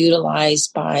that are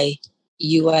utilized by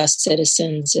U.S.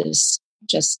 citizens is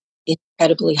just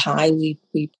incredibly high. We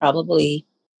probably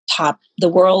top the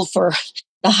world for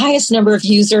the highest number of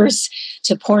users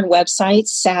to porn websites,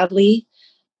 sadly.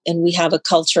 And we have a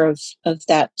culture of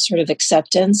that sort of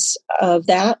acceptance of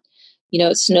that. You know,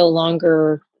 it's no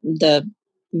longer the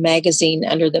magazine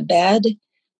under the bed.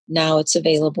 Now it's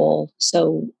available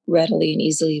so readily and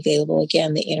easily available.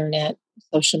 Again, the internet,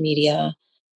 social media.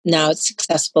 Now it's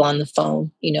accessible on the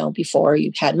phone. You know, before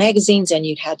you had magazines and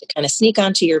you'd had to kind of sneak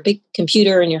onto your big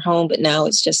computer in your home, but now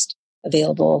it's just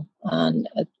available on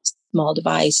a small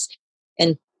device.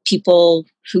 And people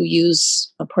who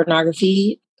use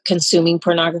pornography, consuming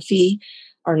pornography,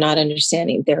 are not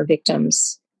understanding they're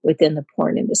victims within the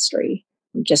porn industry.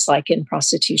 Just like in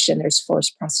prostitution, there's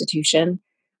forced prostitution,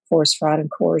 forced fraud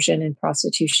and coercion in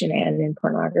prostitution and in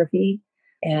pornography.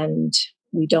 And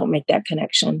we don't make that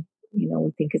connection. You know,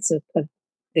 we think it's a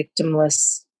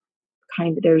victimless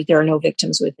kind of, there are no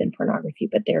victims within pornography,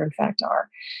 but there in fact are.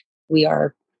 We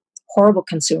are horrible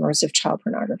consumers of child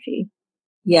pornography.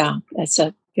 Yeah, that's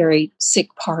a very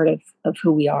sick part of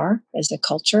who we are as a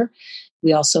culture.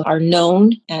 We also are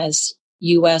known as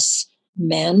U.S.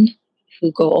 men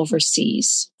who go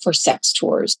overseas for sex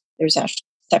tours. There's actually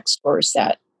sex tours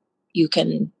that you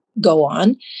can go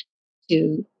on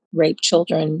to rape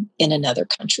children in another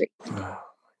country.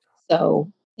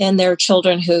 So, and there are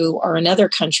children who are in other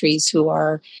countries who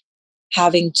are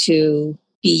having to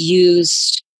be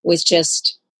used with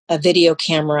just a video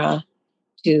camera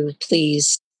to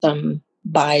please some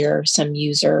buyer, some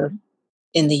user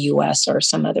in the US or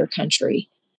some other country.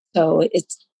 So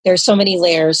there's so many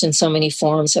layers and so many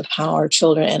forms of how our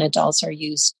children and adults are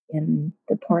used in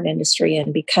the porn industry.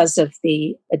 And because of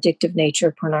the addictive nature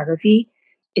of pornography,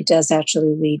 it does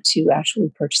actually lead to actually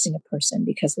purchasing a person,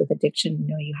 because with addiction, you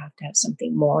know, you have to have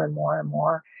something more and more and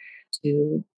more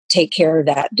to take care of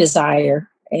that desire.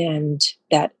 And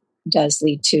that does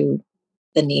lead to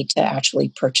the need to actually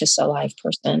purchase a live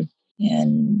person.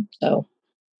 And so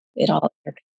it all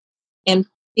and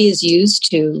is used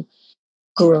to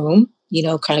groom, you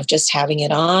know, kind of just having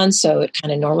it on. So it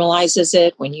kind of normalizes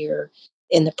it when you're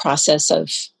in the process of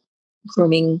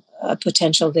grooming a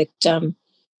potential victim.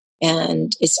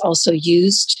 And it's also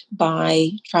used by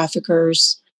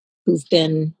traffickers who've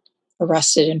been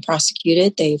arrested and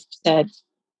prosecuted. They've said,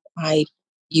 I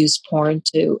use porn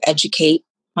to educate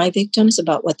my victims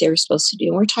about what they're supposed to do.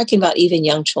 And we're talking about even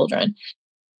young children.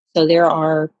 So there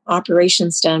are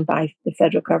operations done by the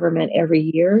federal government every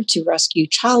year to rescue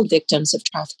child victims of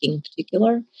trafficking in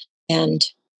particular. And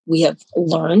we have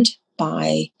learned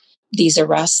by these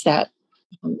arrests that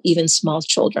even small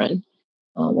children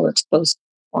were exposed to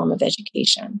a form of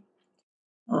education.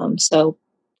 So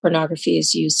pornography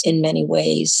is used in many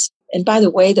ways. And by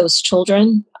the way, those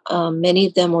children Many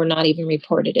of them were not even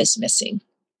reported as missing.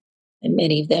 And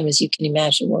many of them, as you can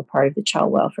imagine, were part of the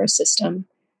child welfare system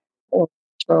or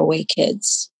throwaway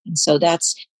kids. And so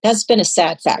that's been a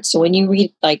sad fact. So when you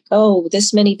read like, oh,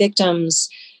 this many victims,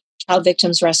 child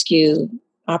victims rescue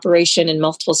operation in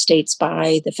multiple states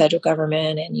by the federal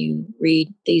government, and you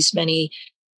read these many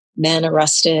men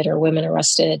arrested or women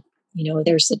arrested,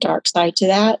 there's the dark side to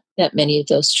that many of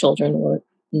those children were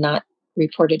not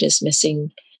reported as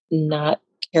missing, not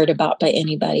cared about by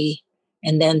anybody.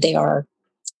 And then they are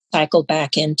cycled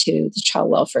back into the child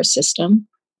welfare system,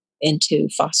 into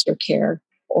foster care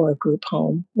or a group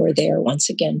home where they are once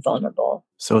again vulnerable.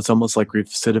 So it's almost like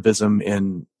recidivism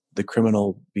in the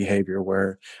criminal behavior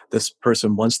where this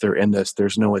person, once they're in this,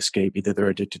 there's no escape. Either they're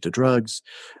addicted to drugs,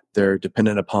 they're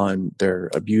dependent upon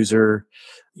their abuser,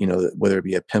 whether it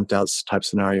be a pimped out type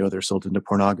scenario, they're sold into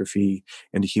pornography,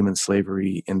 into human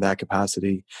slavery in that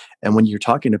capacity. And when you're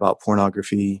talking about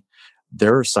pornography,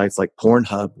 there are sites like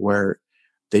Pornhub where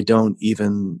they don't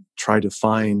even try to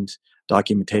find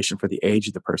documentation for the age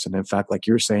of the person. In fact, like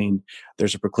you're saying,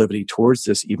 there's a proclivity towards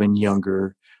this even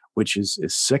younger, which is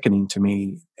sickening to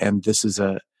me. And this is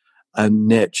a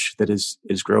niche that is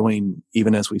growing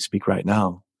even as we speak right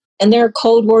now. And there are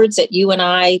code words that you and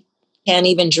I can't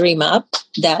even dream up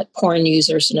that porn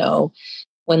users know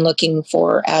when looking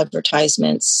for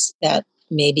advertisements that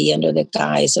may be under the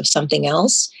guise of something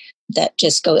else that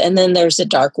just go. And then there's the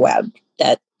dark web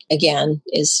that, again,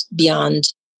 is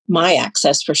beyond my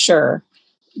access for sure,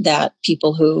 that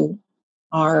people who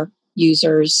are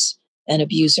users and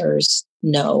abusers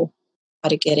know how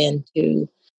to get into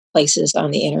places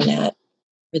on the internet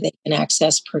where they can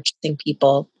access purchasing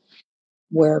people,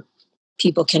 where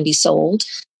people can be sold.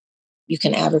 You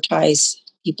can advertise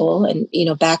people. And,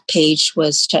 Backpage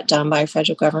was shut down by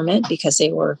federal government because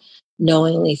they were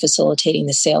knowingly facilitating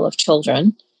the sale of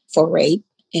children for rape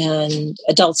and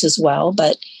adults as well.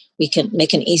 But we can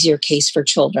make an easier case for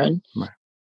children. Right.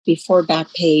 Before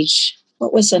Backpage,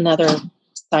 what was another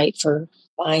site for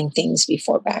buying things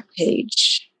before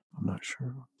Backpage? I'm not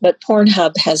sure. But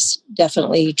Pornhub has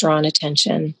definitely drawn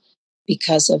attention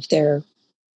because of their,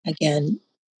 again,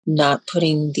 not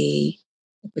putting the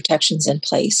protections in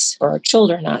place for our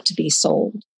children not to be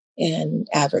sold and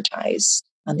advertised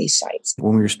on these sites.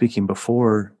 When we were speaking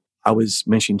before, I was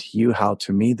mentioning to you how,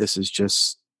 to me, this is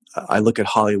just, I look at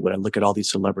Hollywood, I look at all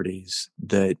these celebrities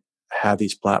that have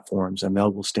these platforms, and they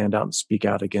will stand out and speak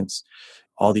out against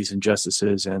all these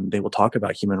injustices, and they will talk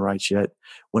about human rights. Yet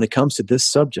when it comes to this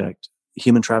subject,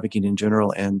 human trafficking in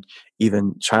general, and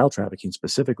even child trafficking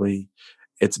specifically,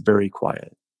 it's very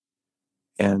quiet.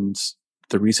 And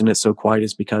the reason it's so quiet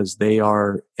is because they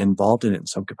are involved in it in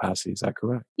some capacity. Is that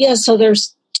correct? Yeah, so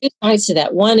there's two sides to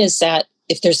that. One is that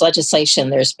if there's legislation,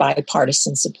 there's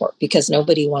bipartisan support, because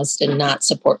nobody wants to not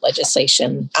support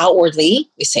legislation. Outwardly,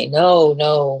 we say,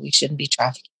 no, we shouldn't be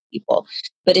trafficking people.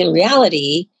 But in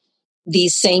reality,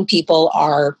 these same people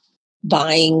are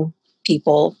buying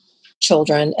people,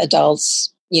 children,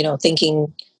 adults,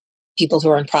 thinking people who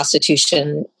are in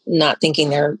prostitution, not thinking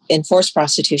they're in forced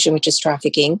prostitution, which is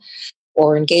trafficking,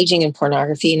 or engaging in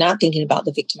pornography, not thinking about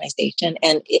the victimization.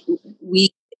 And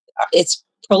it's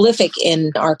prolific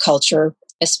in our culture,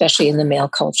 especially in the male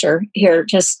culture. Here,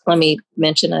 just let me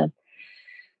mention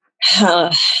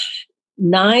there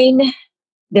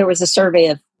was a survey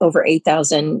of over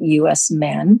 8,000 U.S.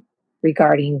 men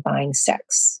regarding buying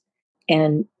sex.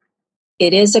 And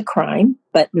it is a crime,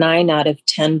 but 9 out of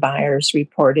 10 buyers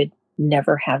reported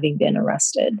never having been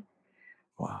arrested.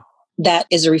 Wow. That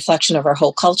is a reflection of our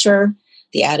whole culture,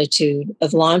 the attitude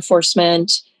of law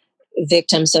enforcement.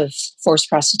 Victims of forced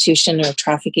prostitution or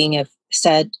trafficking have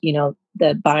said,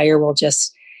 the buyer will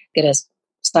just get a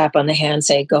slap on the hand,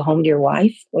 say, go home to your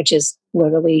wife, which is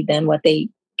literally then what they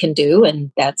can do.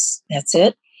 And that's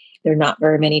it. There are not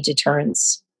very many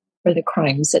deterrents for the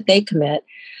crimes that they commit.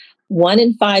 1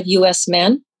 in 5 U.S.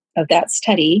 men of that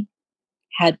study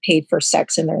had paid for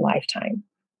sex in their lifetime.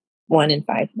 1 in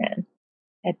 5 men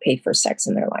had paid for sex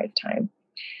in their lifetime.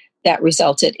 That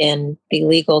resulted in the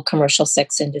legal commercial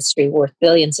sex industry worth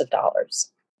billions of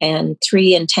dollars. And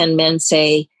 3 in 10 men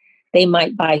say they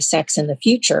might buy sex in the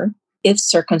future if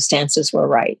circumstances were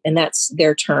right. And that's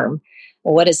their term.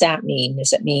 Well, what does that mean?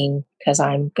 Does it mean because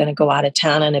I'm going to go out of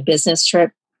town on a business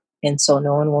trip and so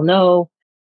no one will know?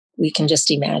 We can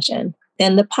just imagine.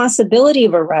 And the possibility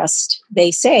of arrest, they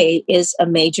say, is a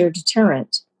major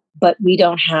deterrent. But we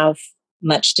don't have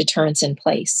much deterrence in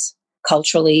place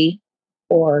culturally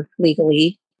or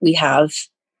legally. We have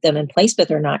them in place, but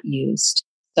they're not used.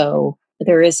 So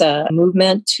there is a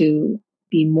movement to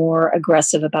be more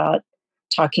aggressive about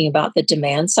talking about the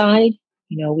demand side.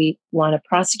 We want to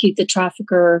prosecute the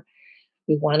trafficker.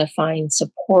 We want to find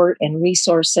support and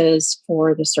resources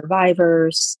for the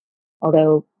survivors,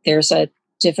 although there's a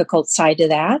difficult side to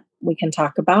that we can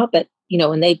talk about. But,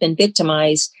 when they've been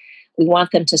victimized, we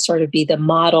want them to sort of be the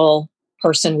model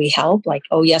person we help. Like,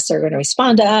 oh, yes, they're going to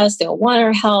respond to us. They'll want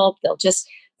our help. They'll just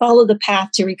follow the path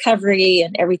to recovery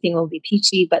and everything will be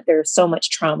peachy. But there's so much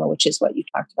trauma, which is what you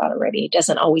talked about already. It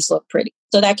doesn't always look pretty.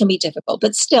 So that can be difficult.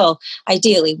 But still,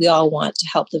 ideally, we all want to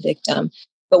help the victim.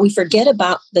 But we forget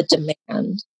about the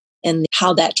demand and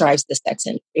how that drives the sex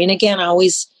industry. And again, I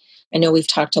know we've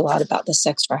talked a lot about the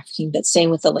sex trafficking, but same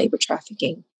with the labor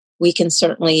trafficking. We can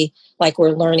certainly, like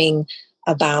we're learning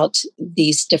about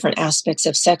these different aspects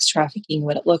of sex trafficking,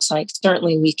 what it looks like,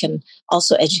 certainly we can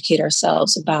also educate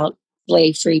ourselves about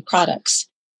slave-free products.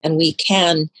 And we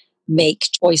can make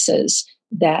choices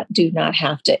that do not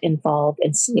have to involve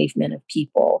enslavement of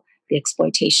people, the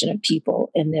exploitation of people,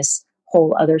 and this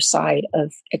whole other side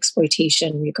of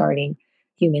exploitation regarding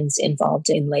humans involved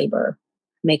in labor,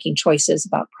 making choices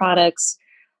about products.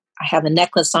 I have a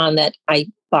necklace on that I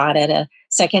bought at a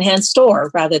secondhand store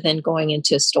rather than going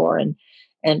into a store and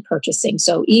purchasing.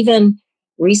 So even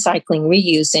recycling,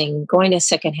 reusing, going to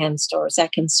secondhand stores,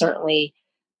 that can certainly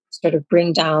sort of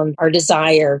bring down our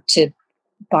desire to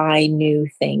buy new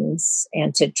things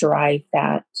and to drive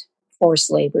that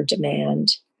forced labor demand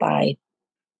by,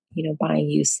 buying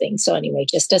used things. So anyway,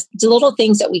 just the little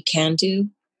things that we can do.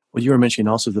 Well, you were mentioning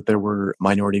also that there were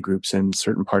minority groups in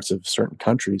certain parts of certain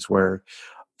countries where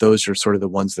those are sort of the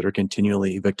ones that are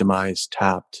continually victimized,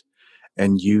 tapped,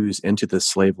 and used into the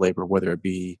slave labor, whether it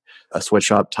be a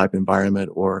sweatshop type environment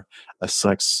or a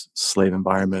sex slave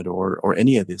environment or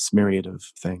any of this myriad of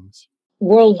things.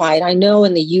 Worldwide, I know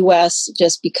in the U.S.,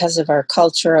 just because of our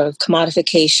culture of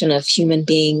commodification of human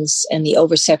beings and the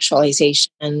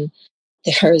over-sexualization,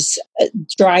 there's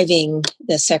driving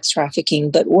the sex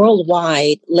trafficking. But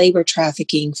worldwide, labor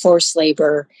trafficking, forced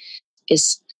labor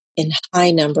is in high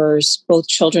numbers, both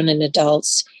children and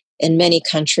adults, in many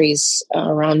countries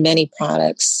around many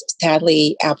products.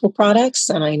 Sadly, Apple products,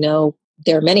 and I know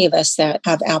there are many of us that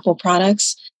have Apple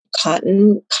products.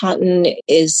 Cotton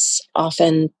is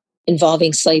often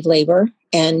involving slave labor,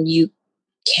 and you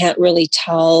can't really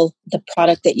tell the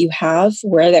product that you have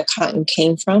where that cotton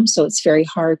came from. So it's very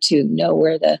hard to know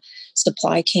where the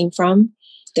supply came from.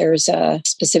 There's a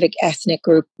specific ethnic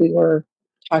group we were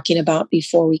talking about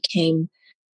before we came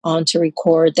on to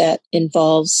record that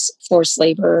involves forced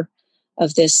labor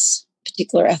of this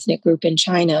particular ethnic group in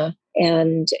China.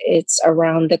 And it's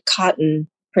around the cotton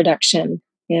production.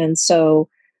 And so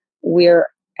we're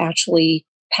actually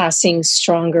passing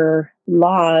stronger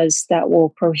laws that will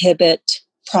prohibit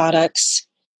products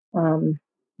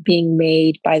being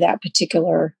made by that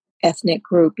particular ethnic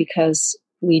group because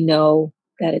we know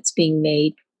that it's being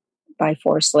made by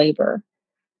forced labor.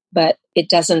 But it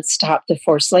doesn't stop the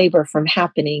forced labor from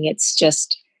happening. It's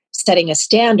just setting a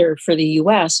standard for the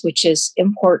U.S., which is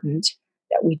important,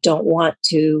 that we don't want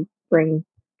to bring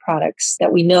products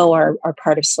that we know are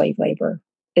part of slave labor.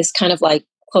 It's kind of like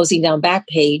closing down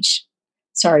Backpage.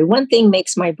 Sorry, one thing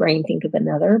makes my brain think of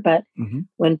another, but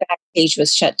when Backpage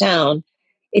was shut down,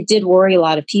 it did worry a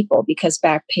lot of people because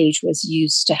Backpage was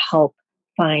used to help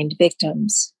find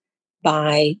victims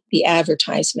by the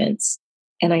advertisements.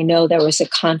 And I know there was a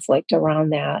conflict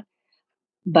around that,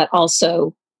 but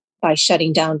also by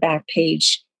shutting down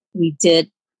Backpage, we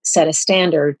did set a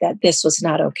standard that this was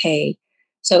not okay.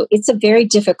 So it's a very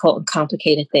difficult and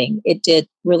complicated thing. It did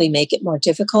really make it more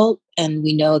difficult. And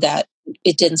we know that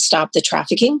it didn't stop the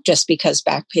trafficking just because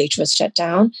Backpage was shut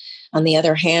down. On the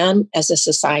other hand, as a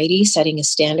society, setting a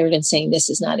standard and saying this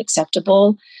is not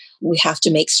acceptable, we have to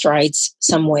make strides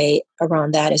some way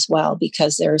around that as well,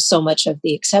 because there is so much of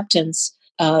the acceptance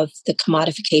of the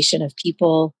commodification of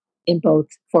people in both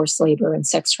forced labor and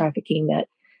sex trafficking that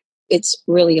it's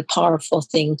really a powerful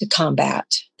thing to combat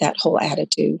that whole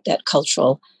attitude, that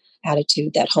cultural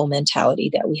attitude, that whole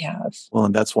mentality that we have. Well,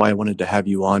 and that's why I wanted to have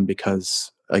you on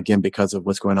because of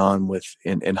what's going on with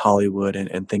in Hollywood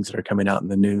and things that are coming out in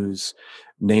the news,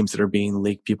 names that are being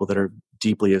leaked, people that are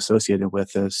deeply associated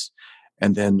with this.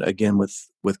 And then again, with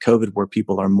COVID, where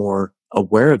people are more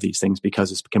aware of these things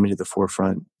because it's coming to the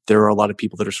forefront, there are a lot of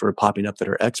people that are sort of popping up that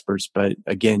are experts. But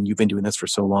again, you've been doing this for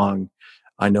so long.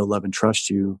 I know, love, and trust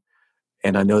you.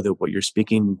 And I know that what you're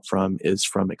speaking from is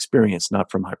from experience,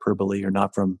 not from hyperbole or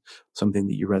not from something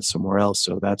that you read somewhere else.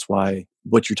 So that's why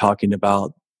what you're talking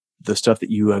about, the stuff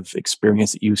that you have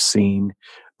experienced, that you've seen,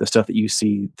 the stuff that you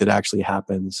see that actually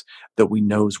happens, that we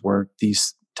knows work,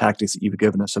 these tactics that you've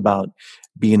given us about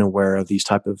being aware of these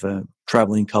type of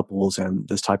traveling couples and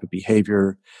this type of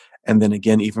behavior And then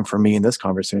again, even for me in this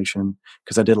conversation,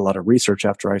 because I did a lot of research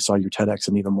after I saw your TEDx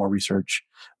and even more research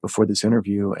before this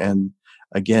interview. And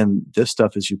again, this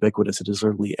stuff is ubiquitous. It is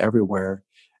literally everywhere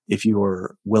if you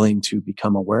are willing to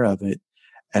become aware of it.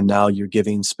 And now you're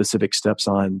giving specific steps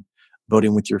on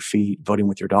voting with your feet, voting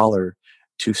with your dollar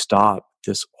to stop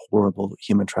this horrible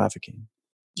human trafficking.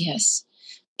 Yes.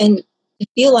 And I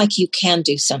feel like you can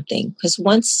do something, because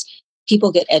once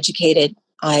people get educated,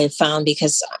 I have found,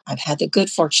 because I've had the good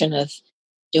fortune of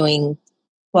doing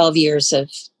 12 years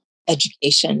of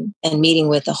education and meeting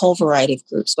with a whole variety of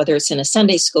groups, whether it's in a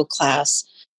Sunday school class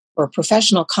or a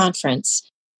professional conference,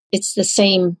 it's the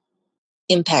same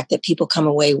impact that people come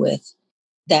away with,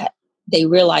 that they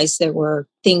realize there were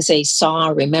things they saw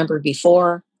or remembered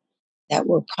before that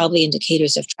were probably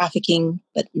indicators of trafficking,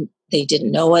 but they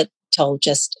didn't know it till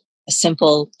just a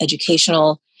simple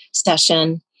educational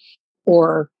session,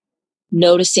 or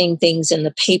noticing things in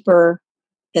the paper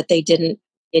that they didn't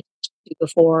get to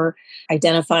before,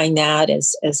 identifying that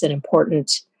as an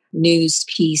important news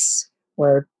piece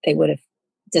where they would have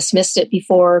dismissed it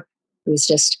before. It was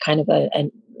just kind of a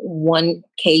one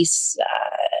case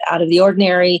out of the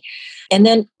ordinary. And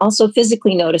then also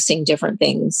physically noticing different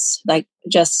things, like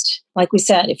just like we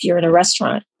said, if you're in a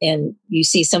restaurant and you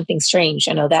see something strange,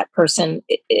 I know that person,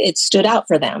 it stood out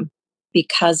for them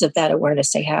because of that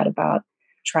awareness they had about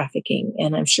trafficking.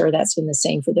 And I'm sure that's been the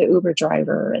same for the Uber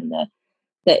driver and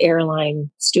the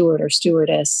airline steward or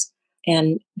stewardess.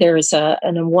 And there's a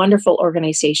wonderful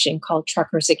organization called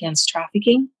Truckers Against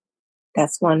Trafficking.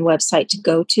 That's one website to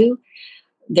go to.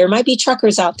 There might be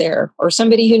truckers out there or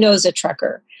somebody who knows a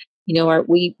trucker.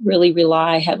 We really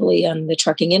rely heavily on the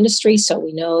trucking industry. So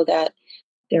we know that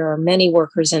there are many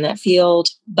workers in that field,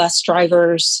 bus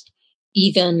drivers,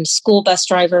 even school bus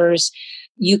drivers.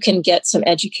 You can get some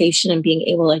education in being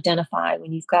able to identify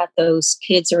when you've got those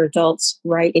kids or adults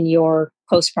right in your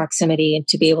close proximity, and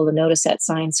to be able to notice that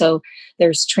sign. So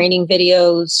there's training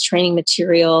videos, training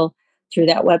material through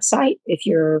that website. If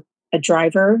you're a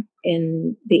driver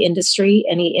in the industry,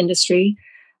 any industry,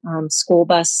 school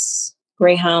bus,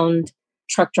 Greyhound,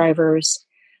 truck drivers,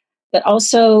 but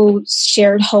also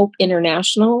Shared Hope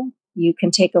International. You can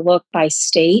take a look by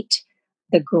state,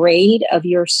 the grade of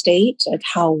your state, of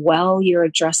how well you're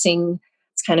addressing.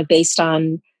 It's kind of based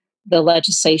on the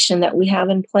legislation that we have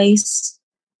in place,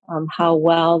 how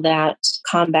well that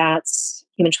combats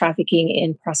human trafficking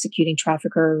in prosecuting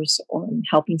traffickers or in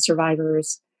helping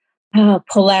survivors.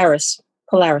 Polaris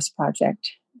Project.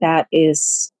 That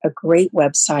is a great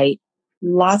website.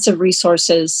 Lots of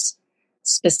resources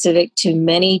specific to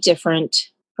many different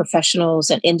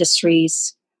professionals and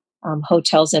industries,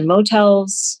 hotels and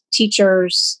motels,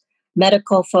 teachers,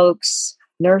 medical folks,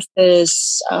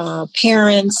 nurses,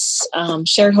 parents.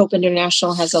 Shared Hope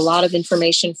International has a lot of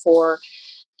information for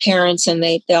parents, and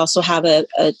they also have a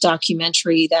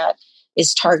documentary that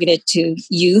is targeted to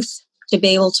youth to be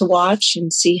able to watch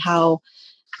and see how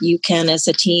you can, as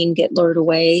a teen, get lured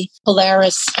away.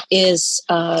 Polaris is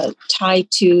tied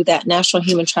to that National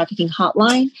Human Trafficking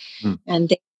Hotline,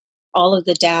 and all of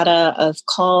the data of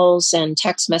calls and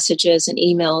text messages and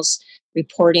emails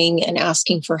reporting and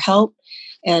asking for help.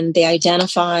 And they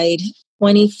identified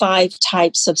 25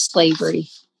 types of slavery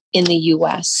in the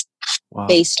U.S. Wow.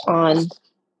 Based on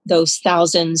those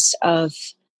thousands of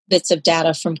bits of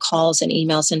data from calls and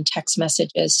emails and text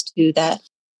messages to that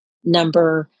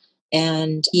number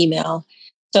and email.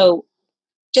 So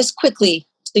just quickly,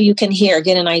 so you can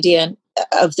get an idea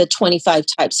of the 25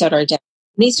 types that are identified.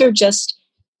 These are just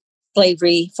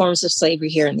forms of slavery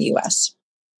here in the U.S.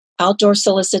 Outdoor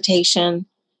solicitation,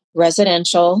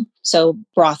 residential, so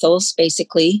brothels,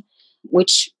 basically,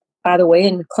 which, by the way,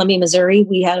 in Columbia, Missouri,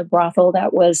 we had a brothel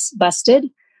that was busted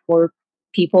where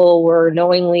people were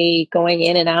knowingly going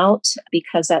in and out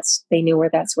because they knew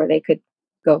that's where they could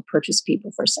go purchase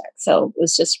people for sex. So it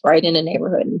was just right in a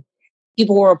neighborhood. And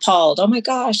people were appalled. Oh my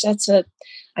gosh,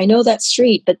 I know that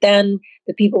street. But then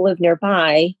the people who live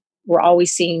nearby were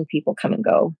always seeing people come and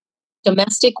go.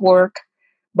 Domestic work,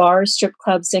 bars, strip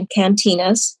clubs, and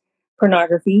cantinas,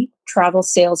 pornography, travel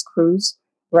sales crews,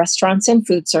 restaurants and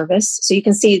food service. So you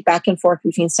can see back and forth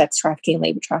between sex trafficking and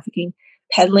labor trafficking,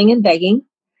 peddling and begging,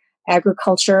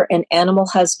 agriculture and animal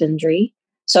husbandry.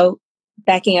 So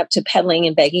backing up to peddling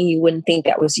and begging, you wouldn't think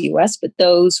that was U.S., but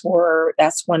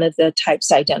that's one of the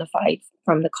types identified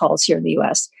from the calls here in the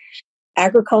U.S.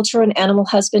 Agriculture and animal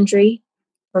husbandry,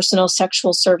 personal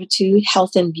sexual servitude,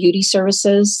 health and beauty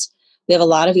services. We have a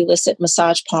lot of illicit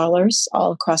massage parlors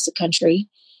all across the country.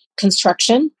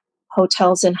 Construction,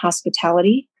 hotels and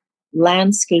hospitality,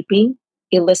 landscaping,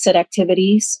 illicit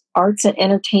activities, arts and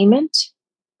entertainment,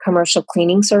 commercial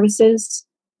cleaning services,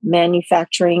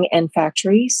 manufacturing and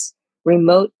factories,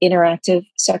 remote interactive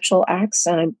sexual acts.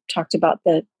 And I talked about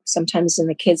sometimes in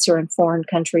the kids who are in foreign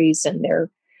countries and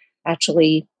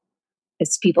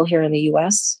it's people here in the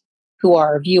US who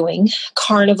are viewing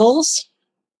carnivals,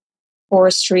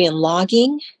 forestry and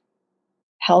logging,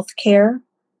 healthcare,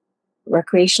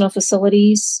 recreational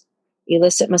facilities,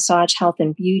 illicit massage, health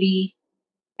and beauty,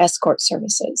 escort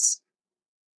services.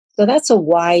 So that's a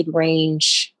wide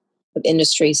range of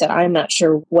industries that I'm not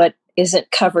sure what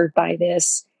isn't covered by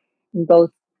this in both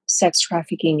sex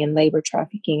trafficking and labor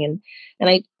trafficking. And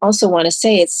I also want to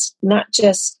say it's not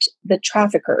just the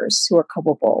traffickers who are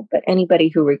culpable, but anybody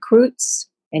who recruits,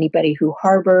 anybody who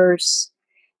harbors,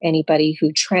 anybody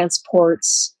who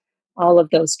transports, all of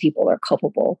those people are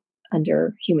culpable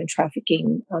under human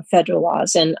trafficking federal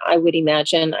laws. And I would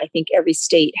imagine, I think every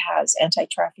state has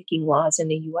anti-trafficking laws in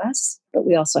the US, but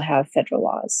we also have federal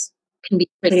laws. It can be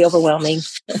pretty overwhelming.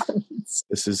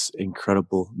 This is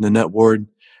incredible. Nanette Ward,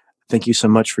 thank you so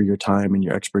much for your time and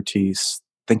your expertise.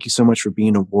 Thank you so much for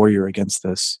being a warrior against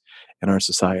this in our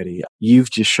society.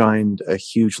 You've just shined a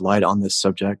huge light on this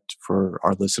subject for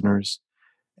our listeners.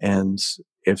 And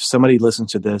if somebody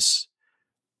listens to this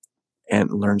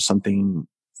and learns something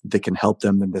that can help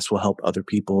them, then this will help other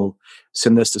people.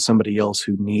 Send this to somebody else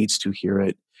who needs to hear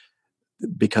it,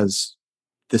 because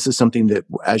this is something that,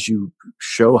 as you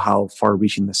show how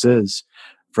far-reaching this is,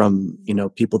 from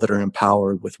people that are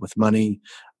empowered with money,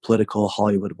 political,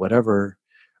 Hollywood, whatever,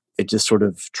 it just sort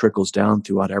of trickles down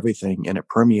throughout everything, and it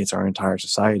permeates our entire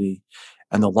society.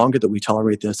 And the longer that we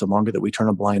tolerate this, the longer that we turn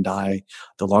a blind eye,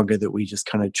 the longer that we just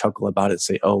kind of chuckle about it,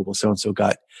 say, "Oh, well, so and so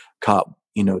got caught,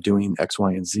 doing X,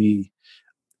 Y, and Z."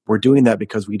 We're doing that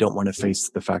because we don't want to face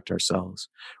the fact ourselves.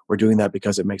 We're doing that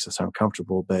because it makes us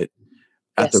uncomfortable. But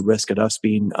at the risk of us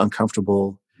being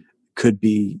uncomfortable could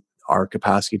be our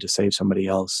capacity to save somebody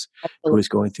else who is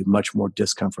going through much more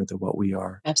discomfort than what we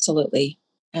are. Absolutely.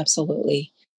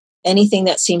 Absolutely. Anything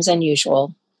that seems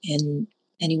unusual in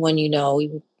anyone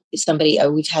we've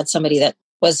had somebody that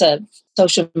was a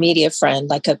social media friend,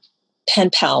 like a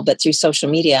pen pal, but through social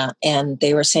media. And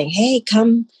they were saying, "Hey,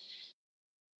 come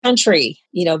country,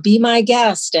 be my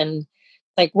guest." And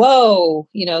like, whoa,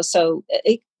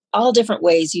 all different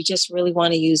ways. You just really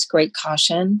want to use great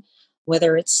caution,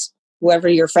 whether it's whoever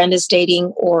your friend is dating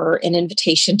or an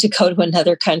invitation to go to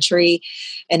another country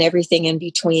and everything in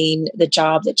between, the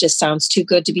job that just sounds too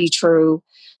good to be true.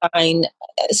 Sign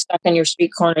stuck on your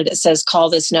street corner that says, "Call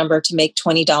this number to make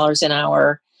 $20 an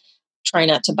hour." Try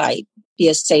not to bite.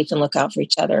 Be safe and look out for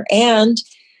each other. And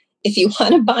if you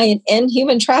want to buy an End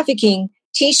Human Trafficking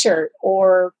t-shirt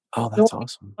or that's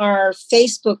awesome, our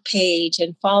Facebook page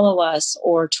and follow us,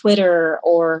 or Twitter,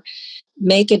 or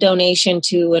make a donation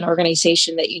to an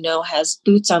organization that has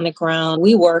boots on the ground.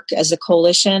 We work as a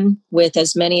coalition with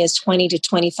as many as 20 to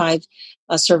 25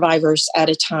 survivors at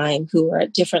a time who are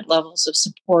at different levels of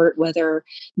support, whether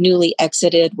newly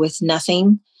exited with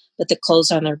nothing but the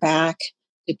clothes on their back,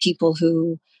 to people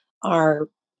who are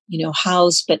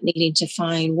housed but needing to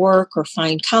find work or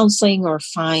find counseling or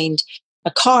find a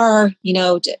car,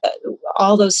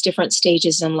 all those different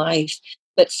stages in life.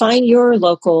 But find your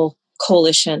local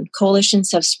coalition.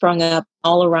 Coalitions have sprung up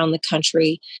all around the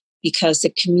country because the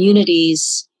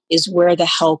communities is where the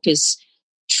help is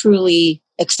truly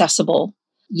accessible.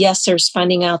 Yes, there's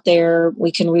funding out there.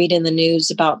 We can read in the news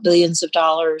about billions of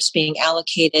dollars being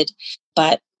allocated,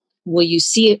 but will you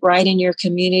see it right in your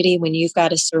community when you've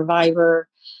got a survivor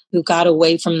who got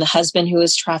away from the husband who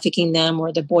was trafficking them,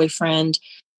 or the boyfriend?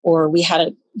 Or we had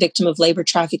a victim of labor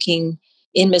trafficking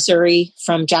in Missouri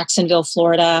from Jacksonville,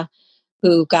 Florida,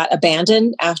 who got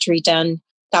abandoned after he'd done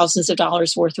thousands of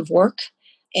dollars worth of work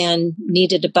and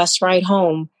needed a bus ride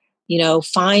home.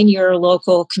 Find your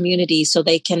local community so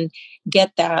they can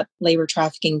get that labor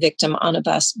trafficking victim on a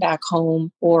bus back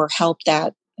home, or help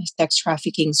that sex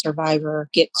trafficking survivor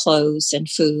get clothes and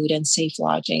food and safe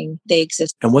lodging. They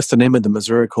exist. And what's the name of the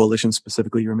Missouri coalition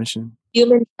specifically you're mentioning?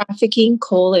 Human Trafficking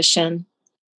Coalition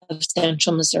of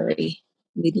Central Missouri.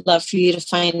 We'd love for you to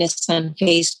find us on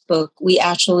Facebook. We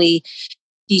actually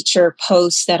feature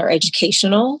posts that are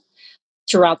educational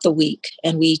throughout the week,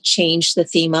 and we change the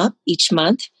theme up each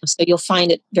month. So you'll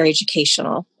find it very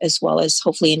educational, as well as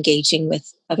hopefully engaging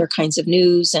with other kinds of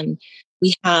news. And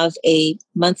we have a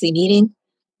monthly meeting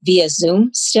via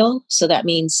Zoom still. So that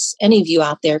means any of you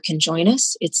out there can join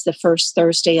us. It's the first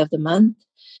Thursday of the month.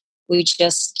 We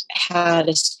just had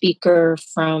a speaker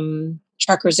from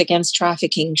Truckers Against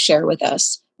Trafficking share with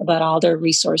us about all their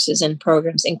resources and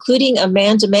programs, including a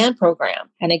man-to-man program.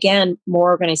 And again,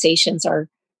 more organizations are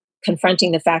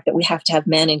confronting the fact that we have to have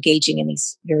men engaging in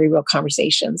these very real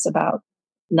conversations about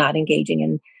not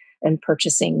engaging in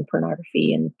purchasing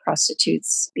pornography and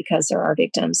prostitutes because there are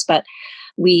victims. But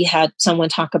we had someone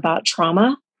talk about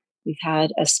trauma. We've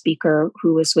had a speaker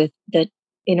who was with the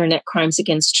Internet Crimes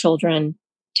Against Children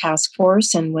Task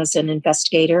Force and was an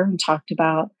investigator and talked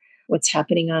about what's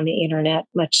happening on the internet,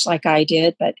 much like I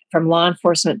did, but from law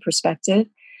enforcement perspective.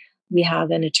 We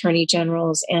have an Attorney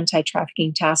General's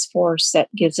Anti-Trafficking Task Force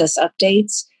that gives us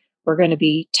updates. We're going to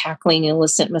be tackling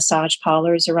illicit massage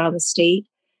parlors around the state,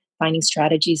 finding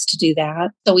strategies to do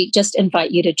that. So we just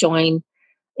invite you to join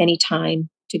anytime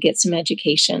to get some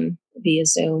education via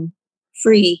Zoom.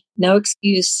 Free, no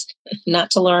excuse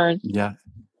not to learn. Yeah.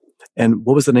 And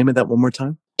what was the name of that one more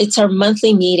time? It's our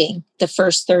monthly meeting, the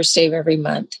first Thursday of every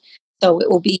month. So it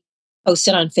will be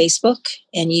posted on Facebook,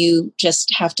 and you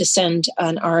just have to send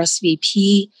an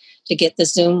RSVP to get the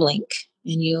Zoom link,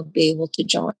 and you'll be able to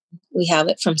join. We have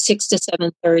it from 6 to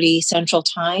 7:30 Central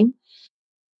Time,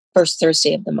 first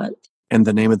Thursday of the month. And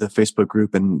the name of the Facebook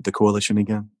group and the coalition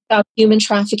again? Human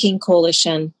Trafficking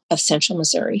Coalition of Central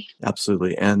Missouri.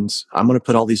 Absolutely. And I'm going to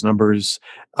put all these numbers,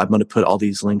 I'm going to put all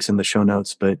these links in the show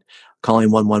notes, but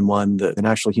calling 111, the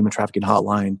National Human Trafficking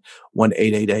Hotline,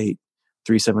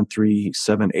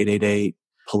 1-888-373-7888,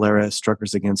 Polaris,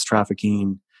 Truckers Against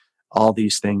Trafficking. All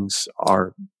these things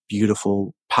are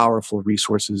beautiful, powerful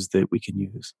resources that we can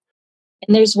use.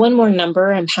 And there's one more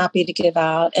number I'm happy to give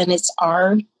out, and it's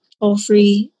our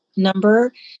toll-free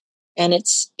number, and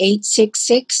it's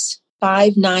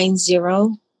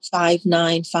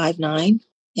 866-590-5959.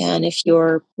 And if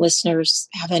your listeners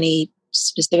have any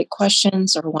specific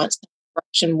questions or want some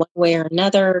direction one way or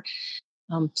another,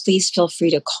 please feel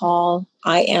free to call.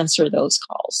 I answer those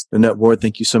calls. Lynette Ward,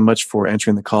 thank you so much for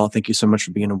answering the call. Thank you so much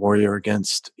for being a warrior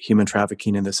against human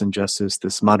trafficking and this injustice,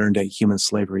 this modern day human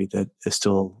slavery that is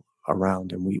still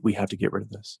around, and we have to get rid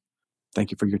of this. Thank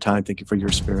you for your time. Thank you for your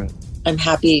spirit. I'm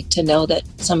happy to know that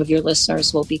some of your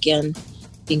listeners will begin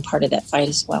being part of that fight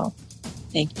as well.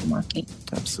 Thank you, Marky.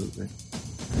 Absolutely.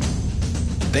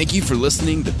 Thank you for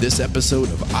listening to this episode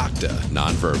of Octa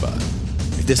Non-Verba.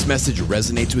 If this message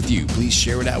resonates with you, please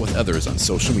share it out with others on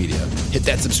social media. Hit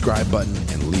that subscribe button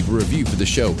and leave a review for the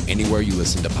show anywhere you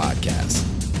listen to podcasts.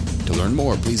 To learn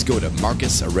more, please go to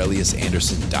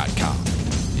MarcusAureliusAnderson.com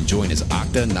and join his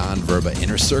Octa Non-Verba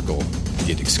Inner Circle to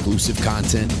get exclusive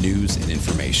content, news, and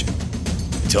information.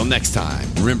 Until next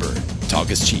time, remember, talk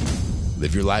is cheap.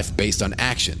 Live your life based on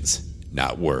actions,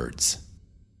 not words.